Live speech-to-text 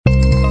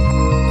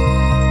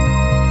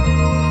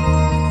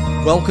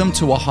Welcome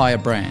to A Higher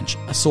Branch,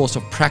 a source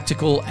of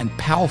practical and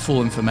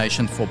powerful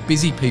information for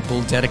busy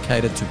people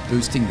dedicated to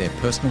boosting their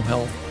personal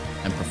health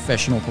and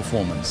professional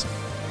performance.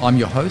 I'm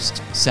your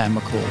host, Sam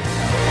McCall.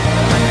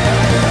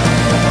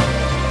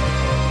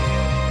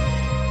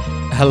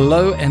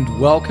 Hello and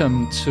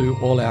welcome to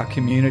all our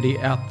community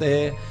out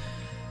there.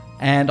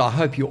 And I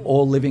hope you're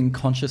all living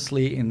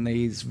consciously in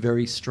these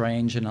very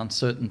strange and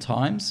uncertain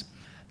times.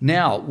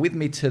 Now, with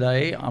me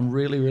today, I'm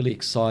really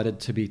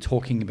excited to be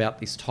talking about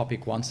this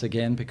topic once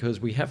again because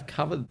we have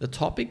covered the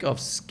topic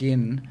of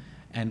skin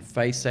and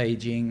face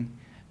aging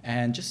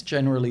and just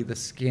generally the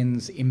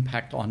skin's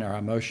impact on our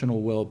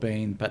emotional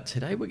well-being. But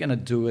today we're going to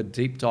do a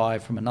deep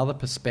dive from another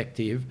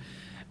perspective,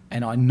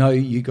 and I know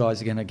you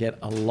guys are going to get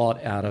a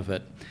lot out of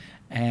it.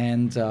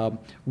 And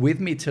with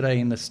me today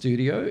in the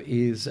studio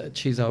is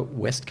Chiza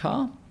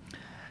Westcarr.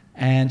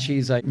 And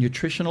she's a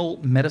nutritional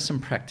medicine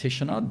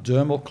practitioner,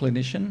 dermal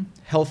clinician,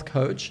 health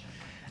coach,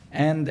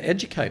 and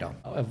educator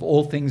of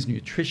all things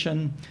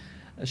nutrition.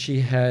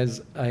 She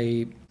has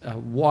a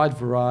wide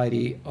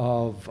variety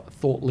of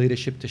thought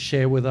leadership to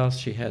share with us.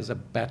 She has a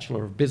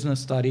Bachelor of Business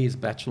Studies,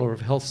 Bachelor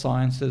of Health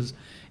Sciences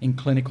in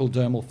Clinical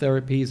Dermal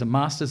Therapies, a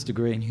Master's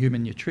degree in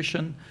Human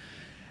Nutrition,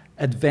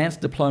 Advanced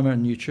Diploma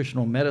in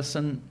Nutritional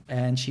Medicine,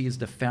 and she is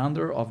the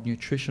founder of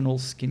Nutritional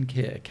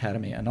Skincare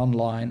Academy, an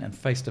online and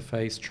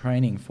face-to-face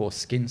training for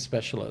skin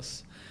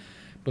specialists.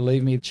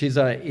 Believe me,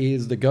 Chiza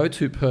is the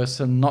go-to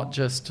person, not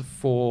just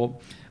for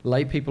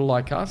lay people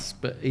like us,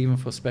 but even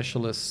for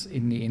specialists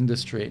in the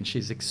industry. And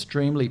she's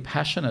extremely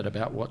passionate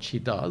about what she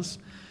does.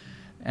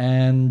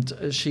 And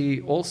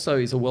she also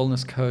is a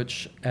wellness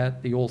coach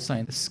at the All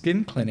Saints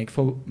Skin Clinic.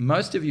 For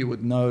most of you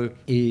would know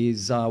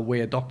is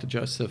where Dr.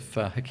 Joseph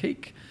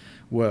Hakik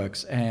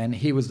works, and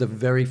he was the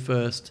very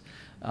first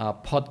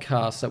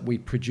podcast that we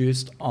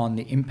produced on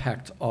the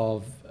impact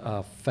of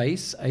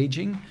face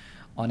aging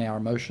on our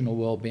emotional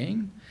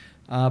well-being.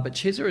 But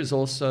Chiza is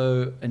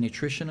also a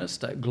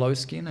nutritionist at Glow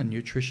Skin, a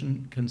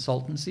nutrition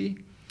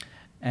consultancy,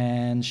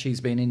 and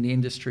she's been in the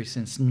industry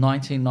since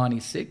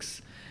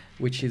 1996,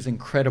 which is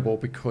incredible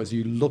because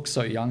you look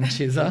so young,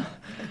 Chiza.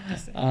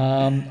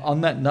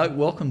 On that note,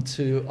 welcome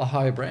to A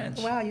Higher Branch.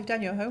 Wow, you've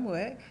done your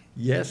homework.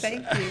 Yes.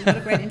 Thank you. What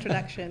a great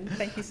introduction.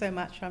 Thank you so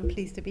much. I'm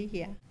pleased to be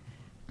here.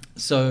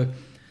 So,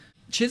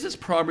 Chiza's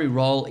primary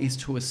role is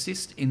to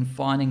assist in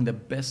finding the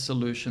best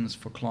solutions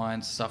for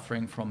clients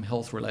suffering from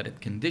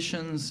health-related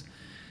conditions.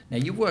 Now,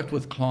 you've worked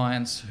with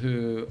clients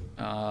who,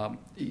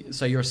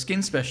 so you're a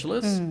skin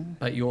specialist,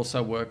 but you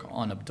also work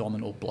on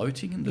abdominal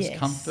bloating and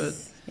discomfort.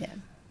 Yeah.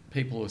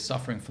 People who are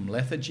suffering from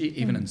lethargy,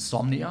 even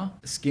insomnia,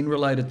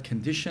 skin-related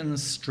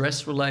conditions,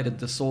 stress-related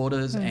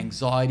disorders,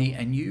 anxiety,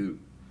 and you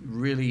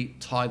really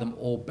tie them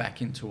all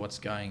back into what's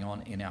going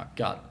on in our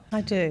gut. I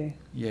do.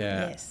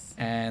 Yeah. Yes.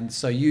 And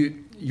so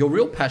your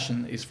real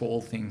passion is for all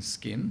things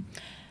skin.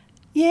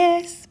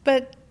 Yes,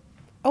 but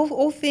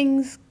all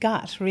things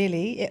gut,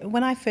 really.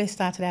 When I first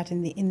started out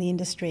in the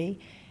industry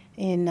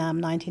in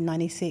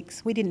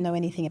 1996, we didn't know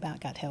anything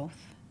about gut health.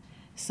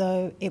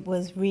 So it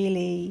was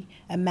really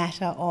a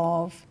matter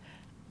of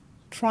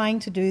trying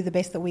to do the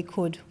best that we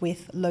could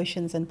with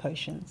lotions and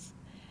potions,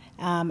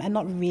 and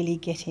not really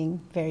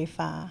getting very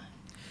far.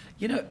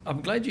 You know, I'm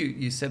glad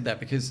you said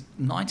that because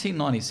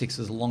 1996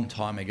 is a long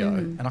time ago.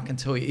 And I can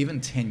tell you, even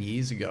 10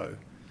 years ago,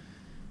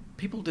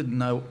 people didn't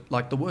know,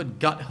 like the word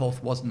gut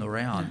health wasn't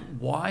around.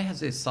 Why has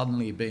there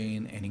suddenly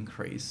been an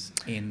increase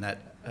in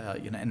that,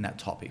 in that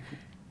topic?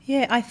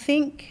 Yeah, I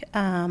think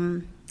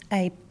a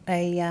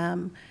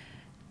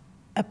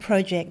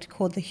project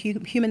called the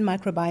Human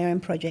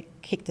Microbiome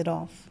Project kicked it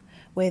off,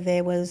 where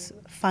there was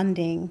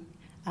funding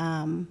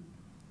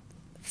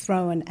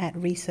thrown at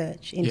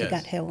research into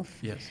gut health.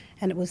 Yes.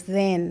 And it was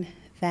then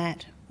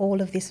that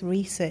all of this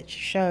research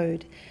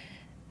showed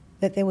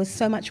that there was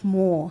so much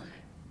more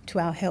to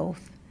our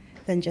health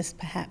than just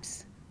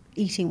perhaps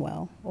eating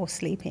well or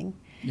sleeping.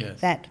 Yes.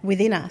 That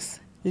within us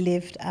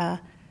lived a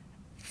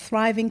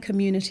thriving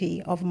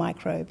community of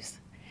microbes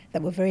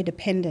that were very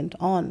dependent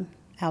on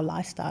our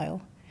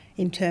lifestyle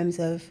in terms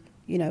of,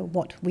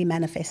 what we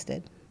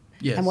manifested.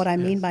 Yes, and what I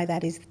mean by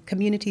that is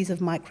communities of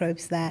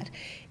microbes that,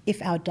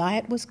 if our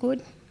diet was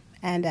good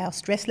and our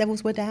stress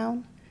levels were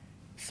down,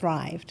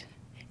 thrived.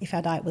 If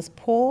our diet was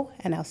poor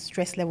and our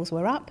stress levels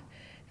were up,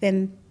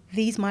 then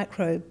these the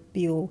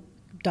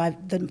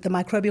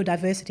microbial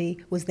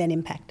diversity was then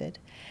impacted.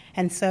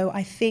 And so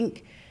I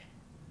think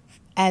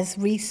as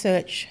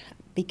research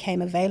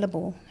became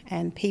available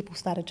and people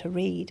started to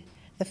read,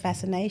 the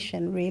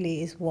fascination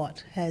really is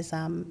what has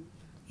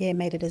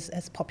made it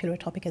as popular a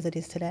topic as it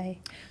is today.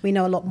 We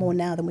know a lot more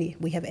now than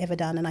we have ever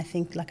done, and I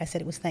think, like I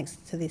said, it was thanks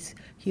to this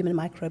Human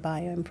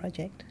Microbiome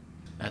Project.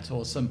 That's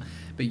awesome.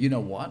 But you know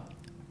what?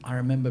 I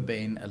remember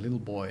being a little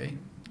boy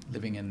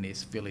living in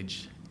this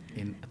village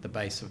at the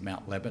base of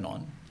Mount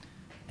Lebanon,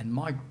 and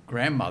my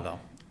grandmother,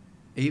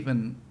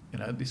 even,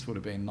 this would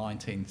have been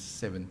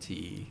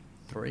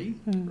 1973,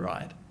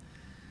 right?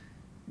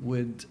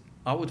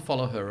 I would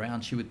follow her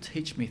around. She would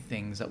teach me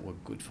things that were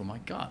good for my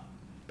gut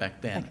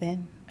back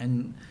then.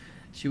 And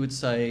she would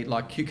say,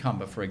 like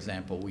cucumber, for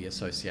example, we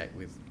associate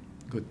with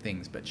good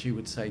things, but she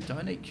would say,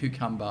 don't eat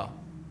cucumber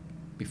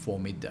before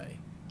midday,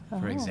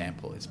 for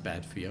example. It's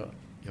bad for your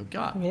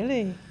gut.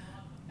 Really?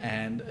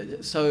 And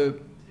so,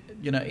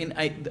 in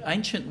the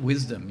ancient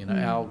wisdom,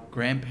 our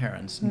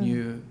grandparents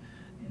knew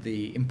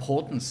the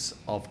importance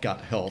of gut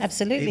health.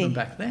 Absolutely. Even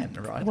back then,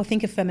 right? Well,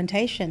 think of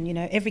fermentation.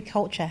 Every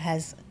culture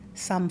has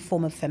some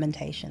form of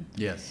fermentation.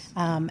 Yes.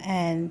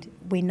 And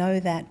we know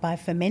that by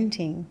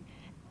fermenting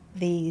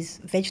these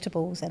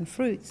vegetables and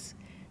fruits,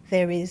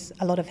 there is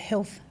a lot of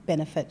health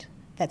benefit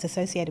that's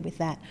associated with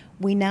that.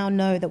 We now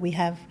know that we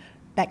have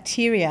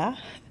bacteria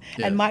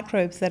and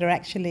microbes that are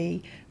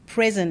actually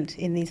present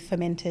in these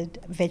fermented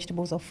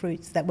vegetables or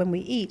fruits that when we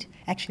eat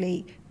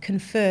actually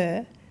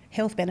confer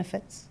health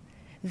benefits,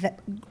 that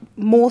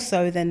more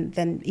so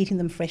than eating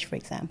them fresh, for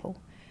example.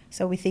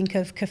 So we think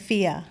of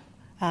kefir,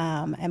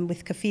 and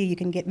with kefir you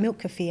can get milk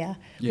kefir,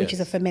 which is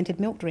a fermented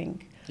milk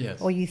drink.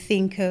 Yes. Or you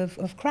think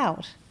of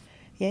kraut,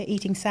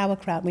 eating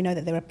sauerkraut. We know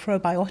that there are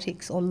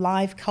probiotics or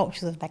live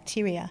cultures of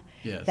bacteria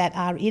that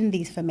are in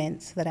these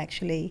ferments that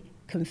actually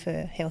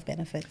confer health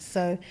benefits.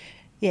 So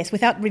yes,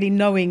 without really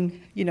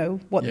knowing,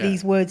 what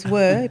these words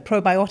were,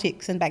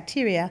 probiotics and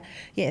bacteria,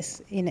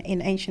 yes,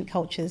 in ancient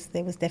cultures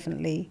there was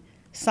definitely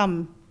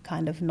some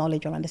kind of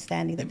knowledge or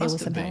understanding that there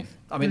was some health.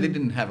 I mean, they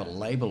didn't have a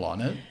label on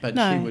it, but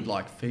she would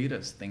feed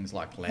us things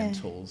like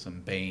lentils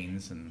and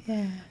beans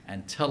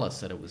and tell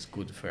us that it was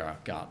good for our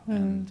gut.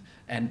 And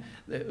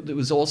there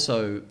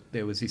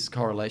was this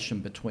correlation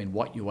between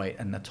what you ate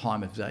and the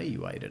time of day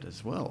you ate it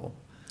as well.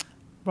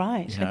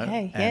 Right,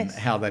 okay, and yes.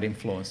 how that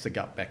influenced the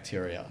gut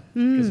bacteria.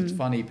 Because it's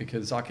funny,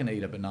 because I can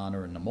eat a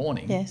banana in the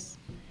morning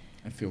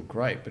and feel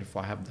great, but if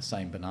I have the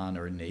same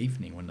banana in the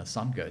evening when the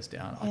sun goes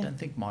down, I don't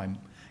think my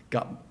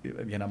gut,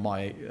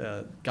 my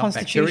gut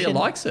bacteria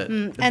likes it.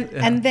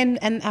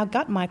 And our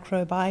gut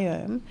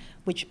microbiome,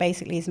 which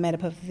basically is made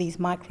up of these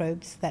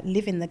microbes that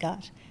live in the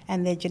gut,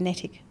 and their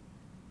genetic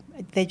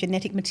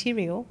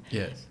material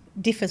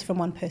differs from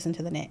one person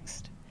to the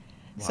next.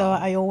 Wow. So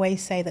I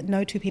always say that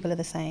no two people are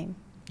the same.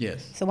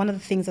 Yes. So one of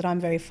the things that I'm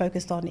very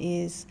focused on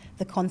is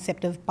the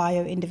concept of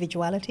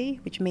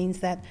bio-individuality, which means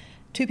that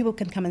two people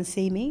can come and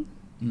see me,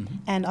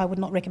 and I would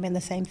not recommend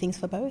the same things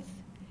for both,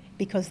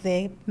 because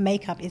their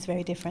makeup is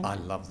very different. I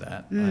love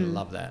that. I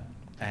love that.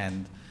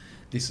 And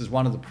this is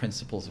one of the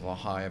principles of our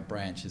higher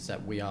branch, is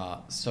that we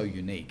are so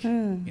unique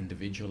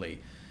individually.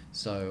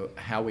 So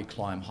how we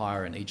climb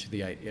higher in each of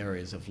the 8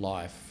 areas of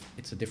life,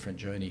 it's a different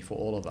journey for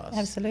all of us.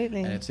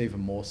 Absolutely. And it's even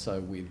more so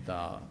with,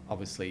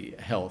 obviously,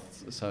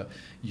 health. So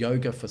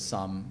yoga for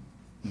some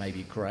may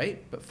be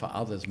great, but for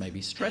others may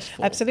be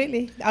stressful.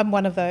 Absolutely. I'm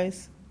one of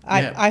those.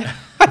 I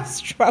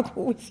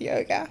struggle with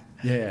yoga.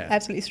 Yeah.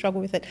 Absolutely struggle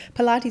with it.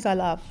 Pilates I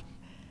love.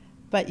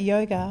 But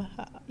yoga,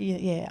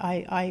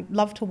 I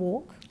love to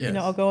walk. Yes.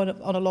 I'll go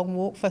on a long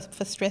walk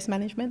for stress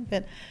management,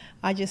 but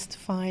I just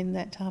find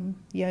that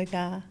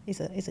yoga is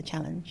a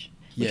challenge,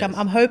 which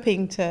I'm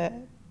hoping to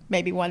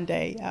maybe one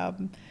day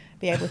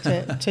be able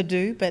to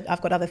do, but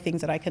I've got other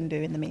things that I can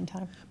do in the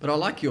meantime. But I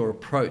like your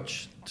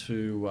approach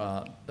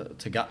to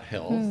gut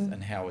health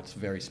and how it's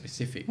very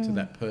specific to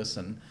that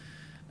person.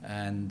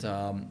 And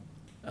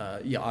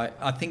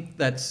I think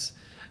that's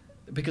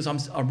because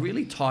I'm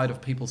really tired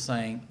of people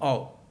saying,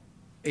 oh,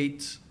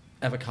 eat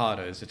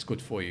avocados, it's good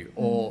for you,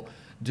 or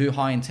do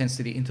high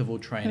intensity interval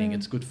training,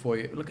 it's good for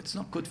you. Look, it's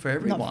not good for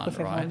everyone, not good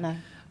for right? everyone, no.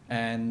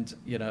 And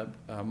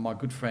my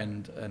good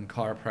friend and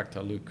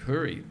chiropractor Luke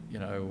Curry,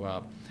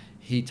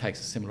 he takes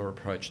a similar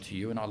approach to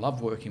you, and I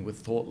love working with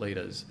thought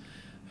leaders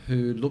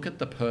who look at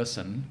the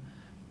person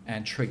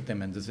and treat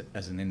them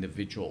as an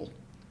individual,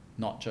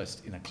 not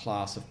just in a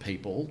class of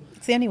people.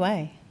 It's the only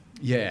way.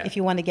 Yeah. If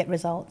you want to get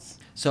results.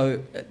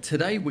 So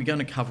today we're going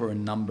to cover a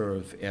number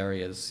of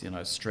areas,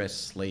 stress,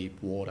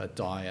 sleep, water,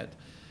 diet,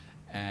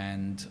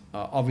 and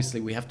obviously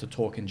we have to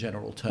talk in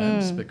general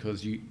terms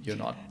because you're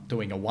not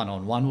doing a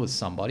one-on-one with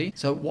somebody.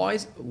 So why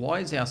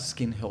is our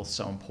skin health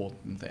so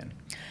important then?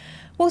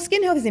 Well,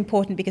 skin health is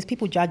important because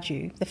people judge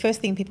you. The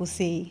first thing people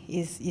see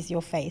is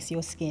your face,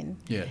 your skin.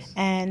 Yes.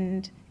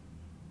 And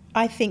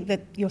I think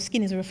that your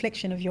skin is a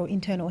reflection of your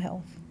internal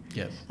health.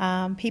 Yes.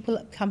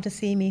 People come to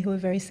see me who are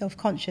very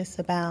self-conscious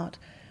about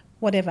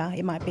whatever.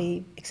 It might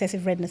be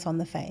excessive redness on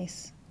the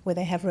face, where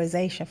they have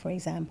rosacea, for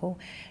example.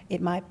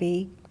 It might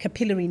be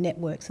capillary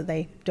networks that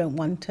they don't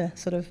want to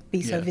sort of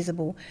be so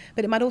visible.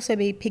 But it might also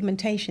be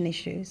pigmentation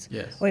issues.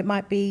 Yes. Or it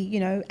might be,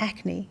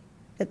 acne,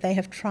 that they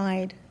have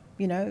tried,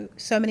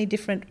 so many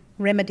different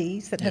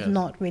remedies that have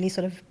not really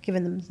sort of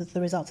given them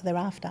the results they're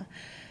after.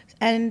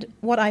 And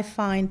what I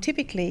find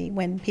typically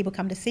when people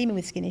come to see me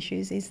with skin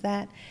issues is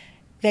that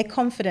their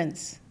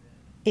confidence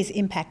is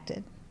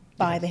impacted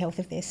by the health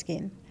of their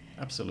skin.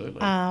 Absolutely.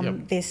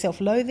 There's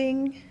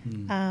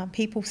self-loathing,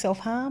 people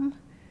self-harm.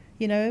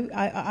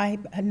 I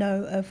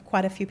know of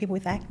quite a few people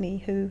with acne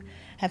who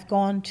have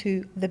gone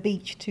to the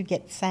beach to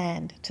get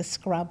sand to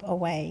scrub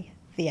away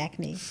the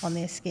acne on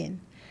their skin,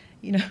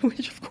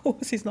 which of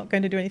course is not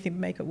going to do anything but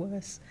make it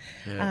worse.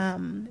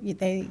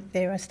 Yes.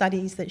 There are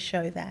studies that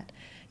show that,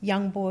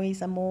 Young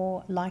boys are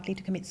more likely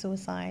to commit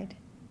suicide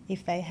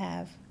if they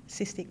have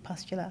cystic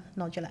pustular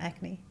nodular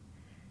acne.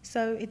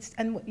 So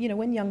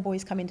when young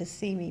boys come in to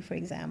see me, for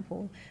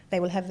example, they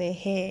will have their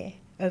hair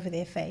over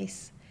their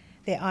face,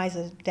 their eyes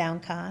are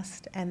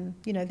downcast, and,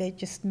 they're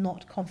just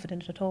not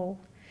confident at all.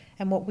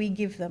 And what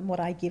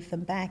I give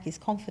them back is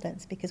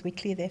confidence, because we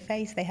clear their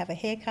face, they have a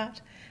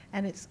haircut,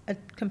 and it's a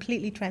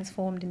completely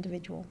transformed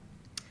individual.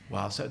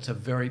 Wow, so it's a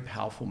very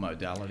powerful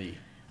modality.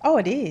 Oh,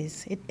 it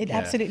is. It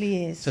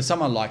absolutely is. So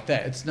someone like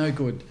that, it's no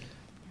good,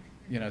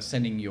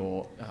 sending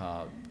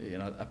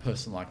a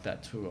person like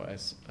that to a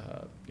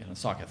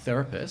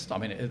psychotherapist. I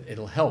mean,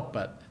 it'll help,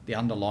 but the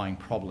underlying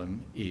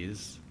problem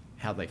is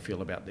how they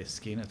feel about their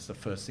skin. It's the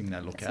first thing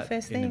they look at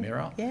in the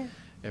mirror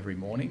every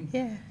morning.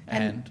 Yeah,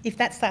 and if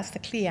that starts to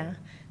clear,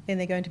 then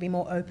they're going to be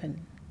more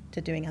open to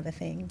doing other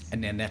things.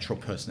 And their natural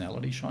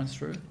personality shines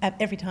through?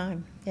 Every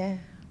time, yeah.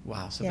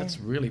 Wow, so that's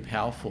really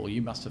powerful.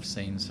 You must have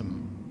seen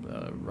some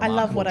remarkable I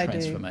love what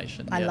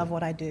transformation. I love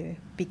what I do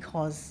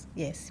because,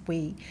 yes,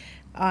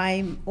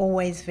 I'm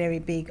always very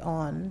big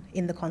on,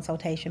 in the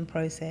consultation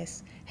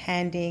process,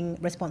 handing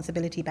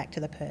responsibility back to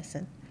the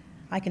person.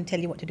 I can tell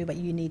you what to do, but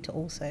you need to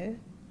also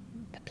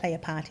play a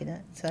part in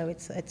it. So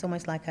it's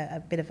almost like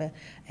a bit of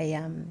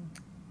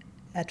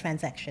a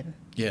transaction.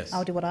 Yes.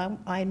 I'll do what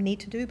I need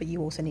to do, but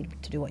you also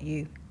need to do what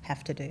you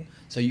have to do.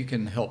 So you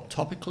can help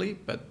topically,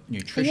 but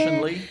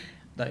nutritionally,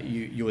 that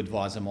you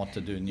advise them what to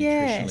do nutritionally.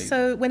 Yeah,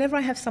 so whenever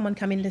I have someone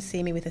come in to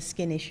see me with a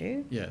skin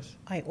issue, yes,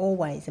 I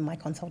always, in my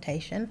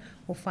consultation,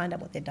 will find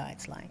out what their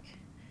diet's like,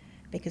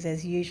 because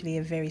there's usually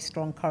a very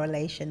strong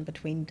correlation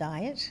between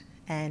diet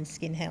and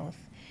skin health.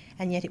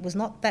 And yet it was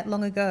not that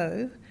long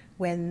ago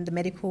when the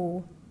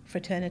medical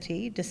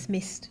fraternity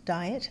dismissed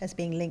diet as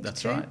being linked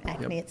to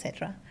acne,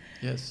 etc.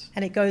 Yes.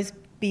 And it goes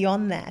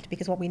beyond that,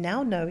 because what we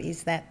now know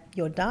is that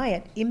your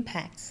diet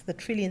impacts the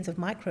trillions of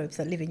microbes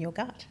that live in your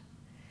gut.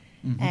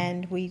 Mm-hmm.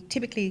 And we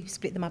typically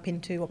split them up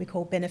into what we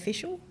call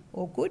beneficial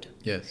or good.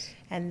 Yes.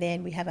 And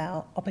then we have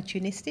our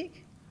opportunistic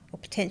or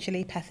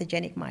potentially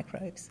pathogenic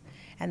microbes.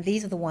 And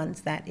these are the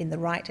ones that, in the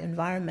right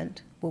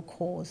environment, will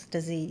cause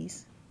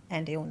disease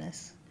and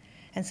illness.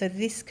 And so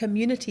this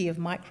community of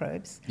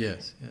microbes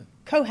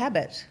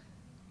cohabit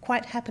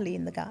quite happily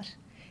in the gut,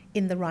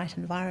 in the right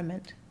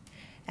environment.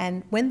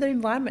 And when the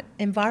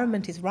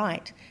environment is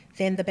right,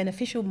 then the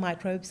beneficial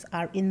microbes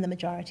are in the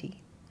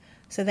majority.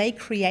 So they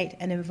create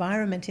an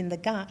environment in the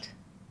gut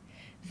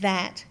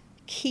that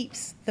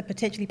keeps the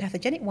potentially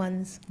pathogenic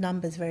ones'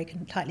 numbers very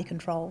tightly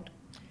controlled.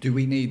 Do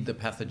we need the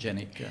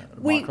pathogenic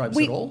microbes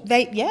at all?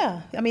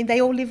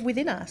 They all live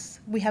within us.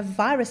 We have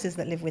viruses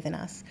that live within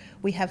us.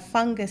 We have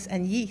fungus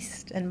and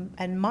yeast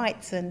and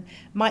mites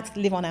that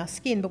live on our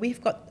skin, but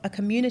we've got a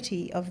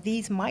community of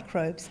these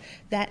microbes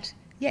that,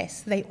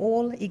 yes, they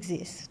all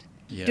exist,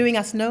 doing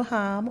us no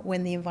harm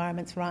when the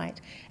environment's right.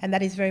 And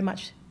that is very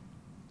much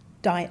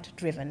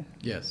diet-driven.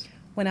 Yes.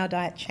 When our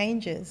diet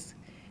changes,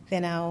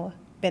 then our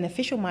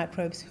beneficial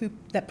microbes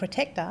that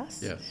protect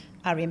us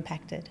are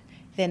impacted.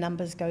 Their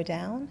numbers go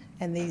down,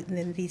 and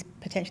then these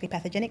potentially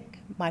pathogenic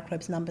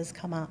microbes' numbers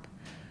come up.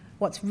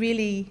 What's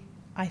really,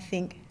 I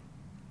think,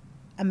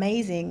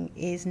 amazing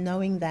is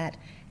knowing that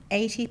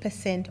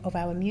 80% of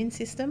our immune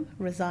system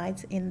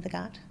resides in the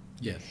gut.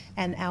 Yes.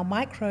 And our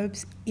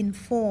microbes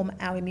inform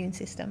our immune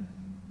system.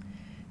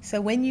 So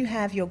when you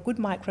have your good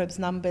microbes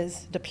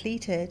numbers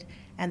depleted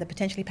and the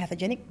potentially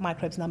pathogenic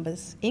microbes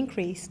numbers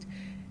increased,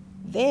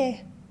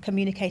 they're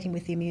communicating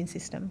with the immune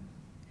system.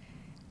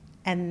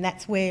 And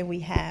that's where we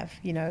have,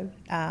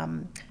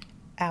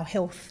 our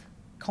health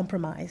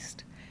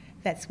compromised.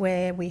 That's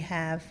where we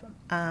have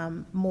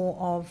more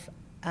of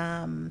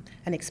an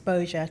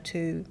exposure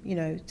to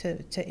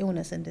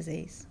illness and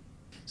disease.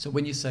 So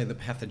when you say the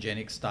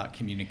pathogenics start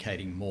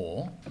communicating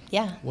more,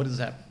 what does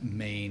that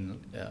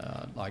mean?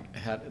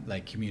 How are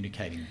they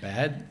communicating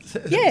bad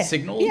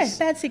signals? Yes,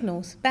 bad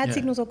signals. Bad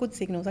signals or good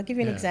signals. I'll give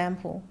you an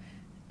example.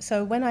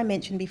 So when I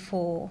mentioned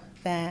before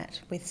that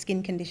with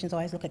skin conditions, I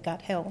always look at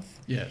gut health.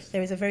 Yes.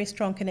 There is a very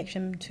strong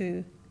connection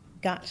to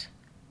gut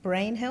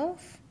brain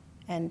health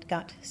and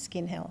gut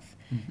skin health.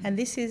 Mm-hmm. And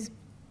this is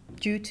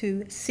due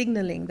to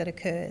signalling that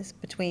occurs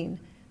between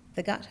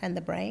the gut and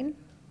the brain,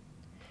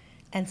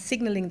 and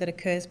signalling that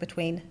occurs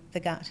between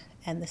the gut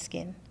and the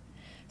skin.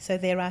 So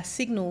there are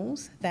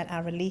signals that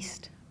are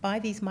released by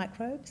these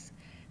microbes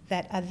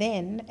that are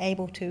then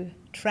able to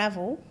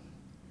travel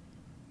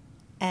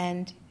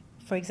and,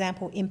 for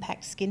example,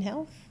 impact skin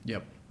health.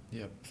 Yep.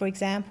 For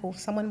example,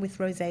 someone with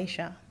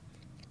rosacea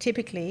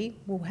typically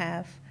will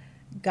have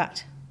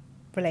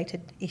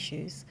gut-related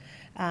issues,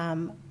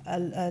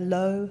 a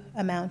low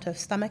amount of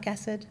stomach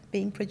acid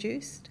being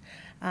produced.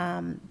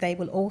 They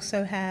will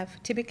also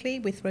have, typically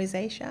with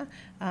rosacea,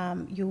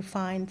 you'll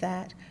find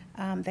that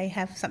they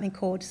have something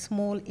called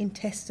small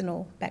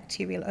intestinal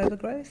bacterial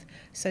overgrowth.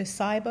 So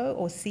SIBO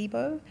or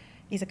SIBO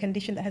is a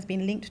condition that has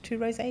been linked to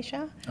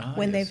rosacea.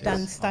 When they've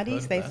done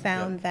studies, they've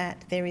found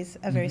that there is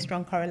a very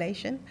strong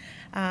correlation.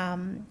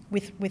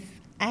 With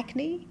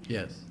acne,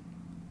 yes,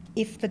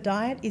 if the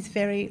diet is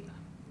very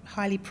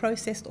highly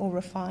processed or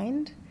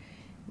refined,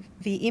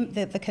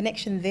 the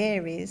connection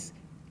there is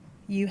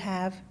you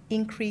have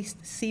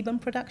increased sebum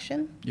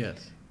production.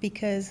 Yes.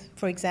 Because,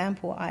 for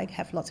example, I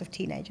have lots of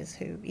teenagers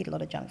who eat a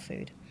lot of junk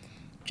food.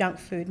 Junk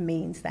food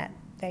means that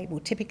they will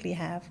typically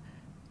have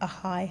a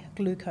high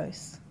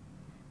glucose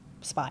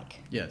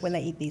spike when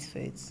they eat these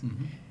foods.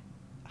 Mm-hmm.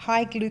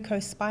 High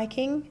glucose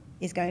spiking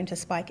is going to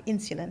spike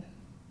insulin.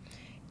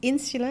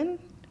 Insulin,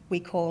 we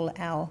call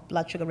our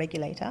blood sugar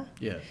regulator.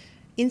 Yes.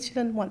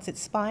 Insulin, once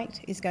it's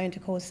spiked, is going to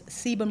cause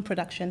sebum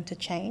production to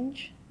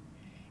change.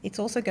 It's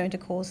also going to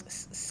cause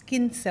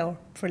skin cell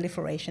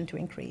proliferation to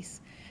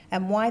increase.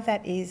 And why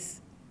that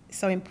is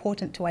so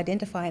important to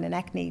identify in an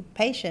acne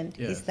patient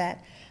is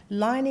that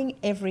lining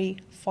every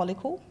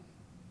follicle,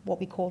 what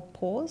we call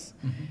pores,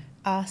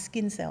 are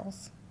skin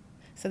cells.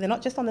 So they're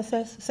not just on the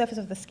surface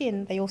of the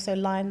skin, they also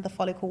line the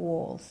follicle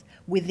walls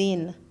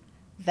within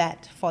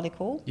that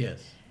follicle.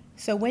 Yes.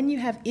 So when you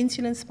have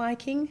insulin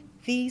spiking,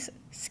 these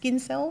skin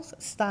cells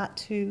start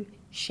to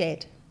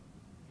shed.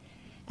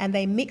 And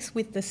they mix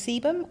with the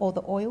sebum or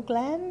the oil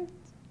gland,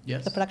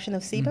 the production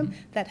of sebum,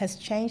 that has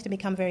changed and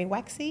become very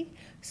waxy.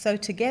 So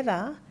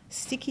together,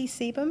 sticky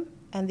sebum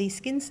and these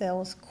skin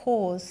cells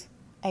cause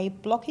a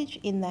blockage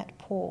in that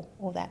pore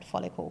or that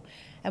follicle.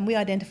 And we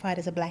identify it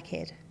as a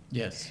blackhead.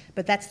 Yes.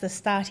 But that's the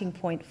starting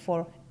point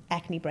for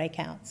acne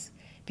breakouts.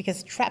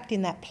 Because trapped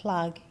in that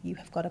plug, you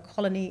have got a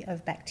colony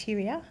of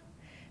bacteria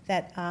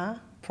that are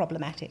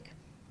problematic.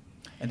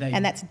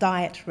 And that's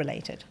diet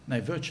related. They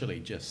virtually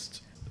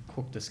just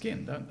cook the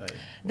skin, don't they?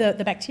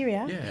 The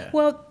bacteria? Yeah.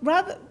 Well,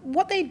 rather,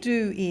 what they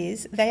do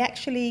is they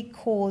actually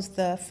cause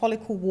the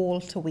follicle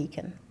wall to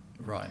weaken.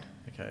 Right,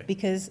 okay.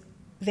 Because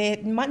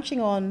they're munching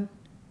on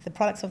the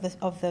products of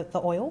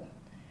the oil,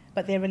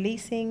 but they're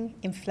releasing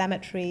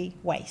inflammatory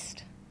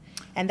waste.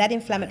 And that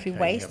inflammatory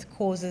waste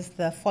causes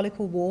the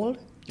follicle wall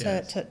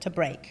to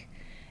break.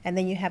 And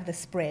then you have the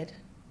spread.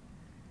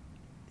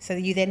 So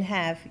you then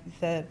have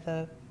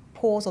the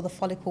pores or the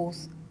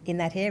follicles in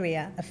that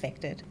area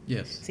affected.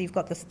 Yes. So you've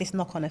got this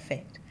knock-on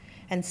effect.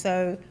 And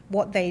so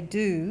what they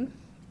do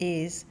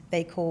is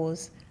they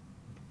cause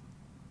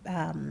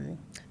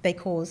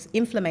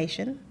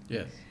inflammation.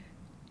 Yes.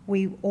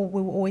 We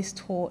were always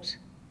taught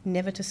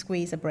never to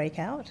squeeze a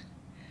breakout,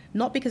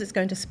 not because it's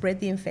going to spread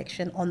the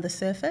infection on the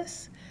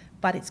surface,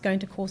 but it's going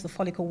to cause the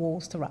follicle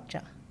walls to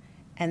rupture.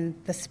 And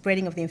the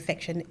spreading of the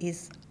infection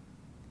is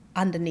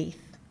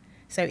underneath.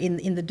 So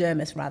in the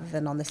dermis rather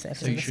than on the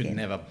surface of the skin. So you should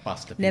never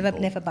bust a pimple?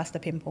 Never bust a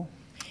pimple.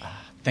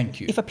 Thank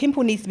you. If a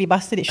pimple needs to be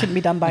busted, it shouldn't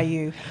be done by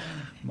you.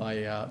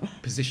 My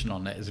position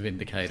on that is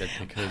vindicated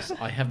because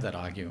I have that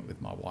argument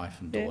with my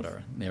wife and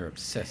daughter. And they're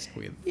obsessed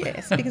with...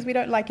 Yes, because we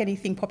don't like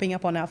anything popping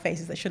up on our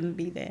faces that shouldn't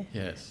be there.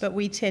 Yes. But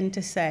we tend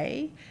to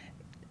say,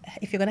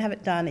 if you're going to have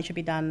it done, it should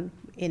be done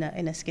in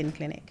a skin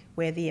clinic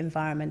where the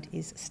environment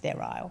is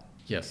sterile.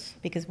 Yes.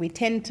 Because we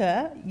tend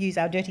to use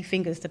our dirty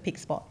fingers to pick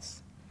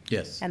spots.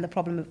 Yes. And the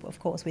problem, of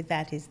course, with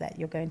that is that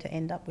you're going to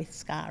end up with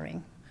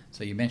scarring.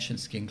 So you mentioned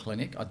skin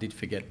clinic. I did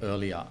forget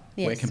earlier.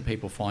 Yes. Where can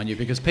people find you?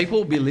 Because people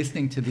will be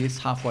listening to this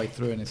halfway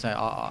through and they say,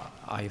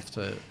 I have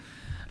to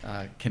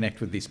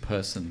connect with this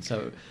person.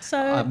 So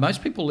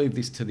most people leave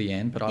this to the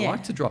end, but I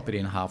like to drop it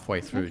in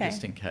halfway through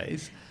just in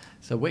case.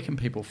 So where can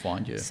people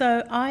find you?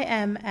 So I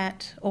am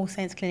at All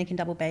Saints Clinic in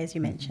Double Bay, as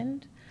you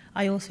mentioned.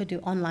 I also do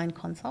online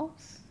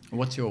consults.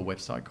 What's your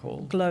website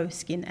called?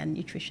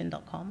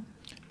 glowskinandnutrition.com.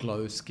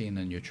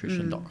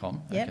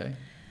 glowskinandnutrition.com. Okay.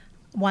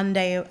 One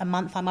day a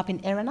month I'm up in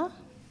Erina,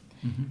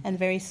 and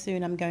very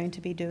soon I'm going to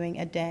be doing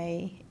a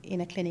day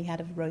in a clinic out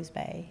of Rose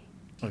Bay.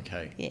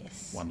 Okay.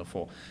 Yes.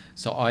 Wonderful.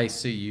 So I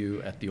see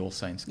you at the All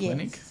Saints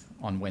Clinic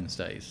on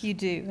Wednesdays. You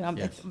do. I'm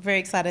very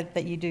excited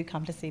that you do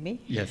come to see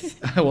me. Yes.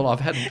 Well, I've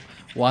had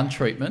one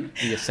treatment,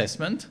 the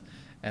assessment,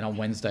 and on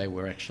Wednesday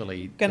we're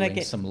actually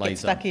doing some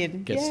laser. Get stuck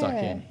in. Get stuck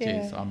in.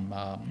 Yeah. Yes.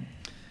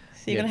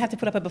 So you're going to have to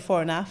put up a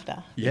before and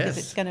after. Yes. Because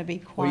it's going to be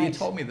quite... Well, you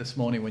told me this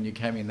morning when you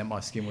came in that my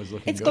skin was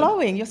looking good. It's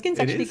glowing. Your skin's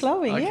actually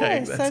glowing.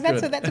 Okay, So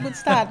that's a good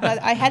start.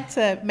 But I had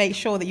to make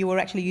sure that you were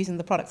actually using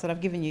the products that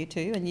I've given you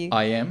too. And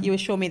I am. You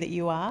assure me that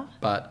you are.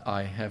 But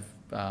I have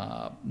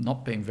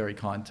not been very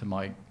kind to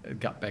my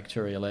gut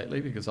bacteria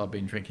lately because I've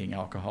been drinking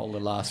alcohol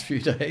the last few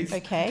days.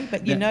 Okay,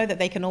 but you know that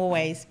they can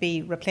always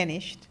be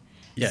replenished.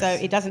 Yes. So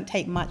it doesn't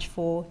take much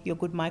for your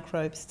good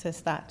microbes to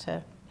start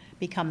to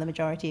become the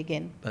majority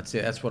again. That's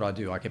it. That's what I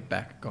do. I got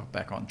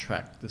back on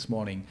track this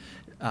morning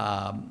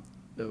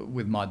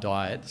with my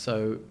diet.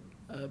 So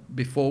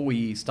before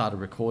we started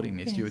recording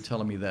this, you were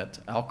telling me that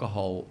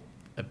alcohol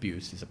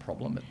abuse is a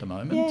problem at the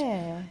moment.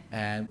 Yeah.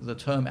 And the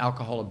term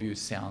alcohol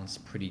abuse sounds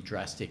pretty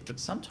drastic, but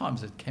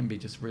sometimes it can be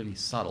just really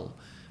subtle.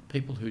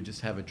 People who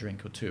just have a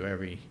drink or two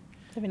every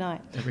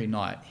night,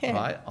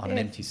 right, on an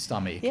empty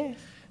stomach. Yeah.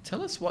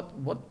 Tell us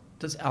what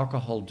does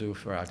alcohol do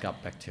for our gut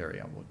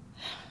bacteria?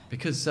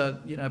 Because,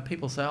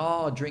 people say,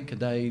 a drink a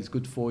day is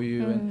good for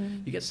you.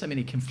 And you get so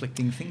many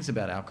conflicting things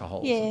about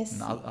alcohol. Yes.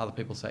 And other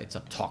people say it's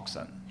a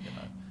toxin,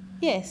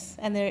 Yes,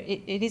 and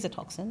it is a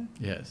toxin.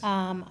 Yes.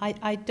 I'm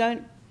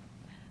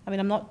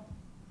not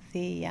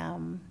the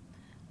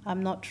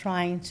I'm not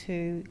trying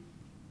to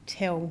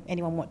tell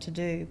anyone what to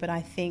do, but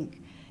I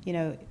think,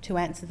 to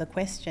answer the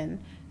question,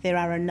 there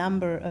are a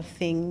number of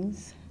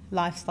things,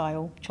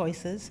 lifestyle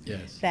choices,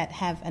 yes, that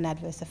have an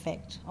adverse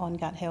effect on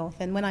gut health.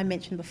 And when I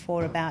mentioned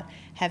before about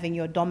having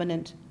your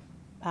dominant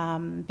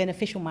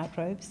beneficial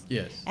microbes,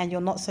 yes, and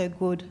your not so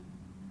good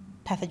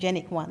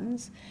pathogenic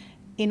ones,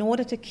 in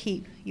order to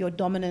keep your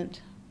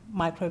dominant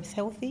microbes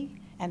healthy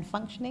and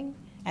functioning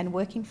and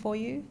working for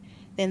you,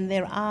 then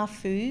there are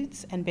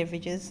foods and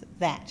beverages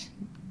that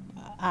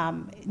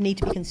need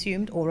to be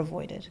consumed or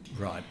avoided.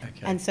 right,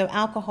 okay, And so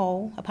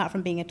alcohol, apart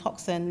from being a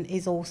toxin,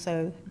 is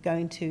also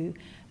going to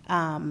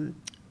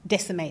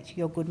decimate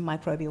your good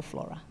microbial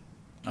flora.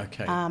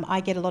 okay, I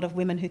get a lot of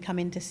women who come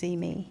in to see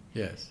me.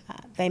 yes,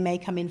 They may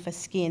come in for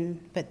skin,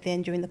 but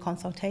then during the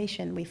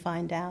consultation we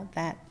find out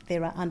that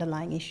there are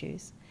underlying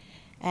issues.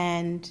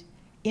 And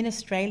in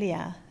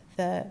Australia,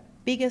 the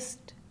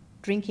biggest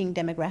drinking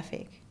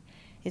demographic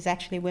is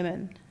actually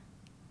women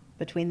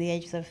between the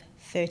ages of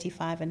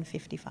 35 and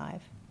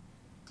 55.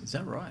 is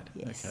that right?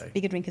 Yes, Okay,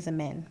 bigger drinkers are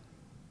men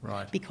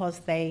right, because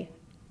they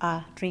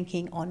are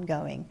drinking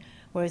ongoing,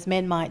 whereas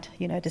men might,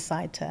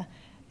 decide to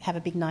have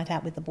a big night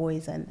out with the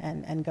boys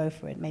and go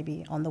for it,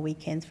 maybe on the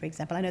weekends, for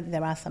example. I know that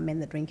there are some men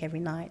that drink every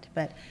night,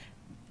 but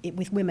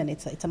with women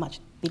it's a much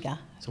bigger.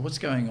 So what's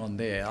going on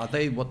there? Are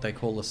they what they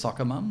call the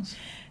soccer mums?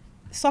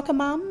 Soccer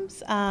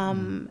mums,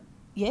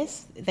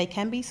 yes, they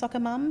can be soccer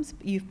mums.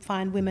 You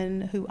find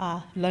women who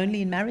are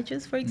lonely in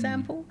marriages, for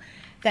example,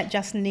 that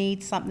just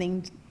need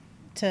something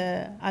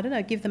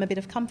to, give them a bit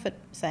of comfort,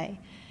 say.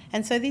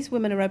 And so these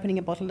women are opening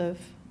a bottle of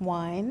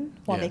wine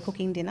while they're Yes.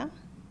 cooking dinner.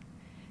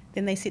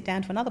 Then they sit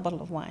down for another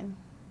bottle of wine.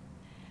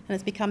 And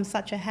it's become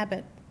such a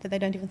habit that they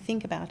don't even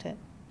think about it.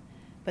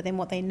 But then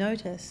what they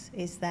notice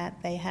is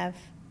that they have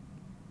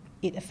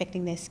it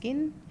affecting their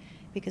skin,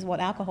 because what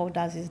alcohol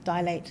does is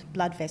dilate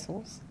blood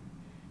vessels.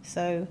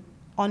 So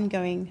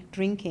ongoing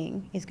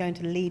drinking is going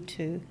to lead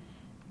to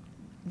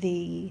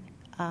the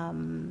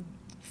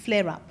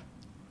flare-up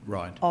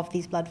Right. of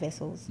these blood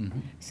vessels. Mm-hmm.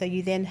 So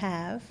you then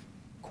have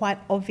quite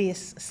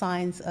obvious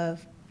signs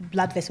of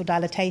blood vessel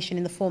dilatation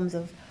in the forms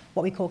of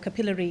what we call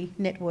capillary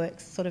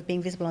networks sort of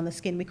being visible on the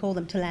skin. We call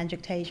them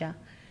telangiectasia.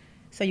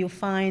 So you'll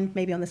find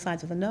maybe on the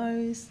sides of the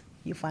nose,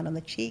 you'll find on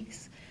the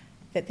cheeks,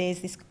 that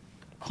there's this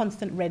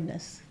constant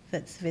redness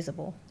that's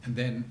visible. And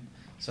then,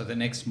 so the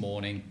next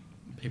morning,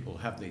 people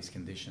have these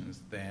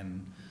conditions,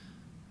 then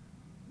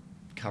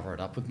cover it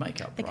up with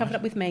makeup, They right? cover it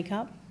up with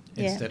makeup.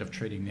 Yeah. Instead of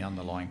treating the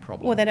underlying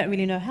problem. Or they don't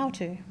really know how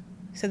to.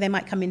 So they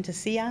might come in to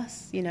see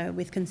us,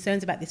 with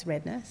concerns about this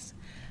redness,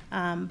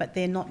 but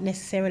they're not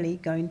necessarily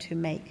going to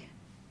make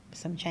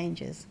some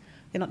changes.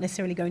 They're not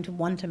necessarily going to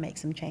want to make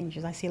some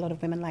changes. I see a lot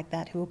of women like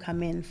that who will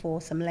come in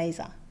for some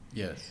laser.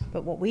 Yes.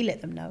 But what we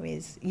let them know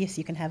is, yes,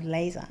 you can have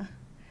laser,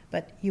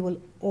 but you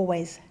will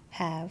always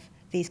have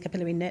these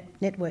capillary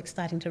networks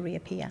starting to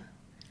reappear.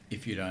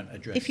 If you don't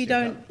address If you your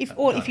don't,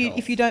 gut if you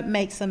health. don't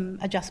make some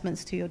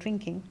adjustments to your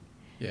drinking.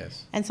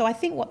 Yes. And so I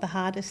think what the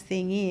hardest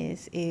thing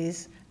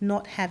is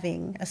not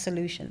having a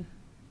solution.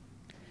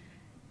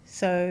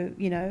 So,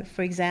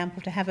 for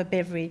example, to have a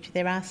beverage,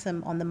 there are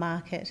some on the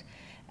market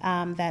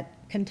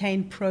that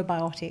contain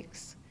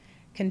probiotics,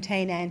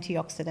 contain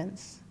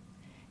antioxidants.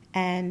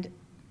 And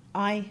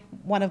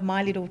one of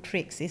my little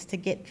tricks is to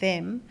get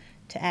them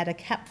to add a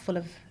capful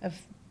of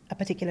a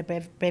particular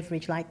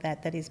beverage like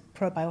that is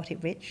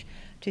probiotic rich,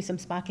 to some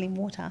sparkling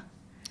water.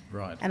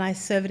 Right. And I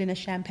serve it in a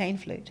champagne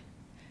flute.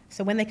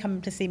 So when they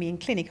come to see me in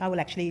clinic, I will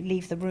actually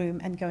leave the room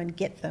and go and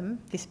get them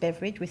this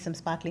beverage with some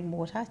sparkling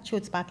water,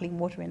 chilled sparkling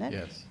water in it,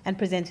 Yes. and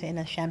present it in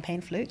a champagne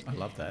flute. I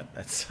love that.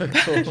 That's so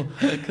cool.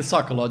 Because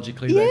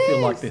psychologically, they feel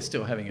like Yes. they're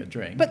still having a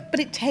drink. But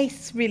it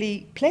tastes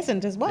really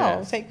pleasant as well.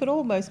 Yes. So it could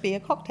almost be a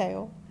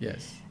cocktail.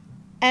 Yes.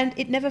 And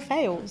it never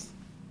fails.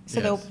 So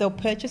Yes. they'll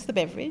purchase the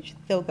beverage,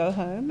 they'll go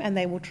home and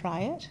they will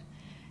try it.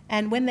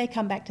 And when they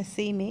come back to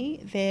see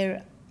me,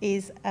 there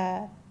is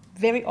a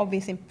very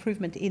obvious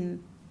improvement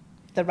in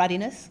the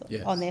ruddiness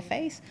Yes. on their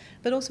face,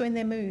 but also in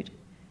their mood.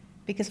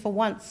 Because for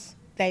once,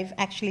 they've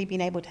actually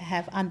been able to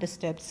have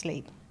undisturbed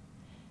sleep.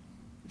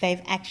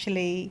 They've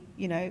actually,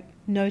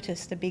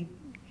 noticed a big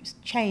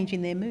change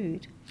in their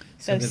mood.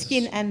 So there's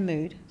skin and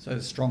mood. So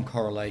there's a strong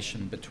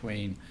correlation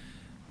between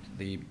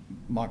the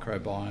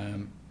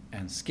microbiome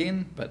and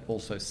skin, but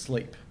also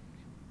sleep.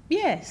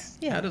 Yes,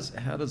 yeah.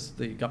 How does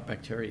the gut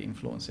bacteria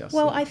influence our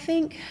Well, sleep? I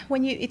think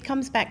it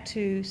comes back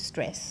to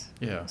stress.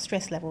 Yeah.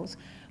 Stress levels.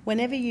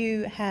 Whenever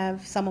you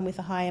have someone with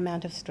a high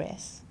amount of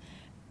stress,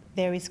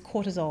 there is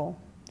cortisol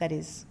that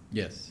is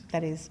Yes.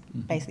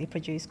 Mm-hmm. basically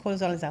produced.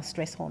 Cortisol is our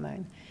stress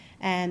hormone,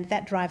 and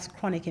that drives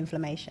chronic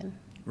inflammation.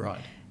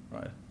 Right.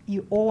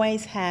 You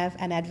always have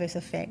an adverse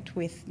effect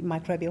with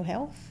microbial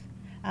health,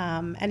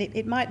 and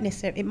it might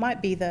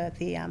be the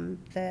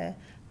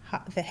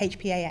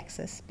HPA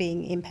axis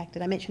being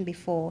impacted. I mentioned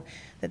before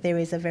that there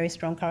is a very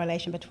strong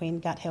correlation between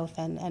gut health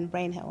and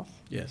brain health.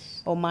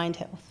 Yes. Or mind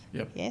health.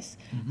 Yep. Yes.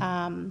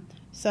 Mm-hmm.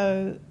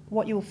 So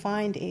what you'll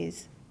find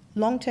is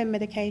long-term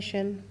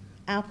medication,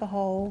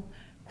 alcohol,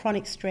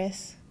 chronic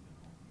stress,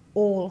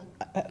 all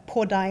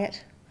poor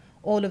diet,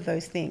 all of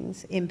those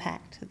things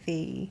impact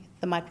the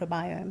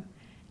microbiome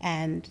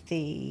and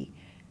the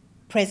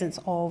presence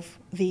of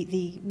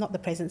not the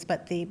presence,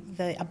 but the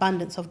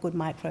abundance of good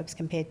microbes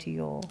compared to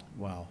your...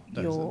 Wow,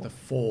 those are the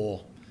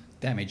 4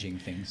 damaging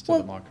things to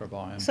the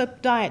microbiome. So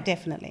diet,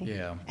 definitely.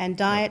 Yeah. And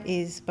diet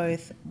is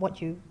both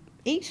what you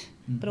eat,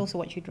 but also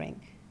what you drink.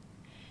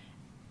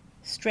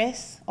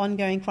 Stress,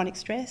 ongoing chronic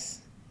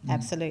stress,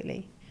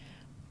 absolutely.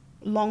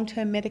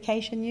 Long-term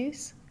medication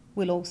use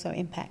will also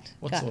impact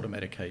What gut. sort of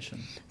medication?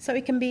 So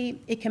it can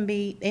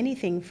be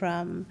anything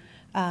from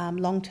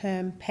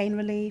long-term pain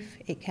relief.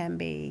 It can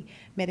be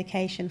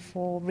medication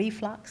for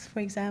reflux, for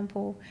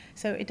example.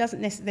 So it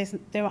doesn't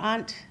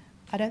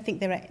I don't think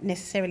there are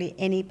necessarily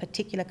any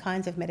particular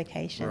kinds of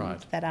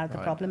medications that are the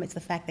problem. It's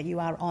the fact that you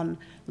are on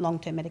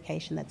long-term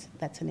medication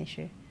that's an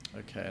issue.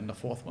 Okay, and the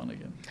 4th one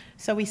again?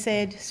 So we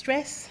said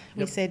stress,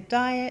 we said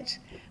diet,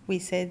 we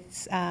said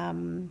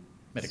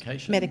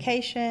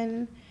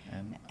medication,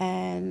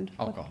 and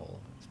alcohol,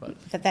 I suppose.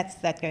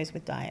 That goes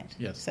with diet.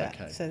 Yes, so,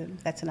 okay. So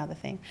that's another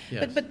thing.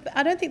 Yes. But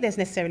I don't think there's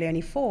necessarily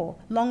only 4.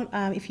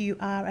 If you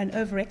are an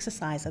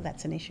over-exerciser,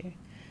 that's an issue.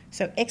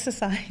 So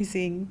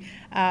exercising,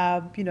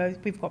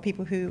 we've got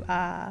people who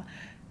are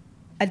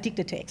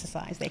addicted to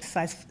exercise. They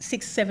exercise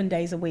 6-7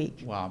 days a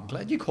week. Wow, I'm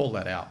glad you called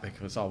that out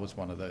because I was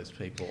one of those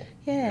people.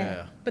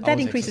 Yeah. But that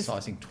increases... I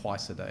was exercising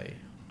twice a day.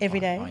 Every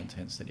day? High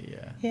intensity,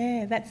 yeah.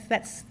 Yeah,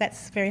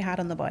 that's very hard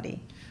on the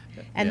body.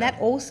 And that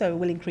also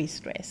will increase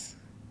stress.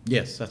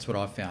 Yes, that's what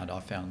I found.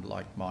 I found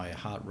like my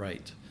heart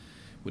rate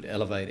would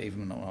elevate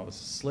even when I was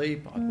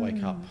asleep. I'd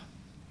wake up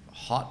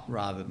hot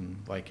rather than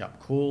wake up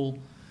cool.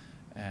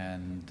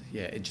 And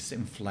it just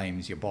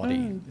inflames your body.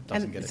 It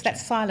doesn't and get it's that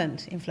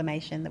silent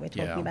inflammation that we're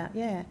talking about.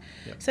 Yeah.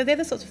 Yep. So they're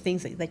the sorts of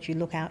things that you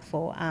look out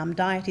for.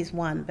 Diet is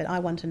one, but I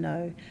want to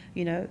know,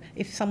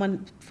 if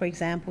someone, for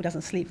example,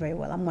 doesn't sleep very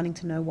well, I'm wanting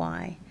to know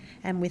why.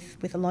 And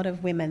with a lot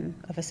of women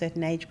of a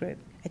certain age group,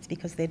 it's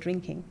because they're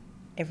drinking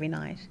every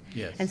night.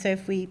 Yes. And so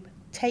if we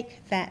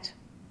take that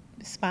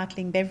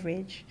sparkling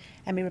beverage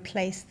and we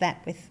replace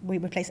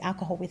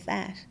alcohol with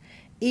that,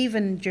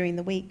 even during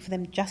the week, for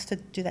them just to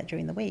do that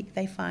during the week,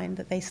 they find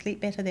that they sleep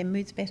better, their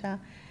mood's better,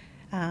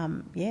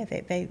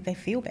 they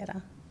feel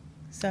better.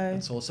 So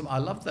that's awesome. I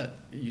love that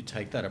you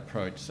take that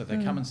approach. So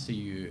they come and see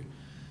you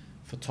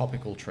for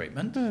topical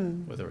treatment,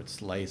 whether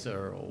it's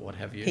laser or what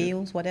have you.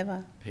 Peels,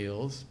 whatever.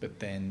 Peels, but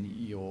then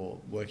you're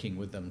working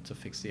with them to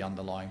fix the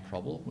underlying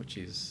problem, which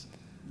is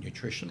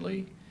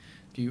nutritionally.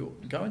 Do you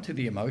go into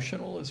the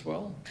emotional as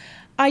well?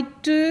 I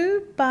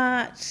do,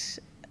 but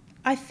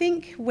I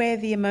think where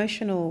the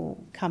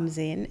emotional comes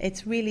in,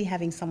 it's really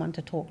having someone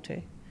to talk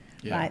to,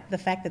 right? The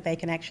fact that they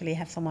can actually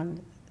have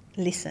someone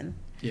listen.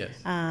 Yes.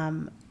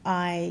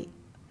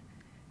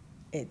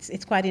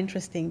 It's quite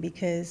interesting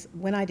because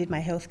when I did my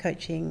health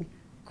coaching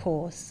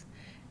course,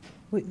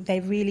 they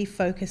really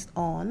focused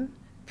on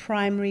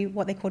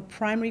what they called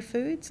primary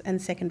foods and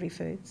secondary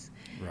foods.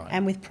 Right.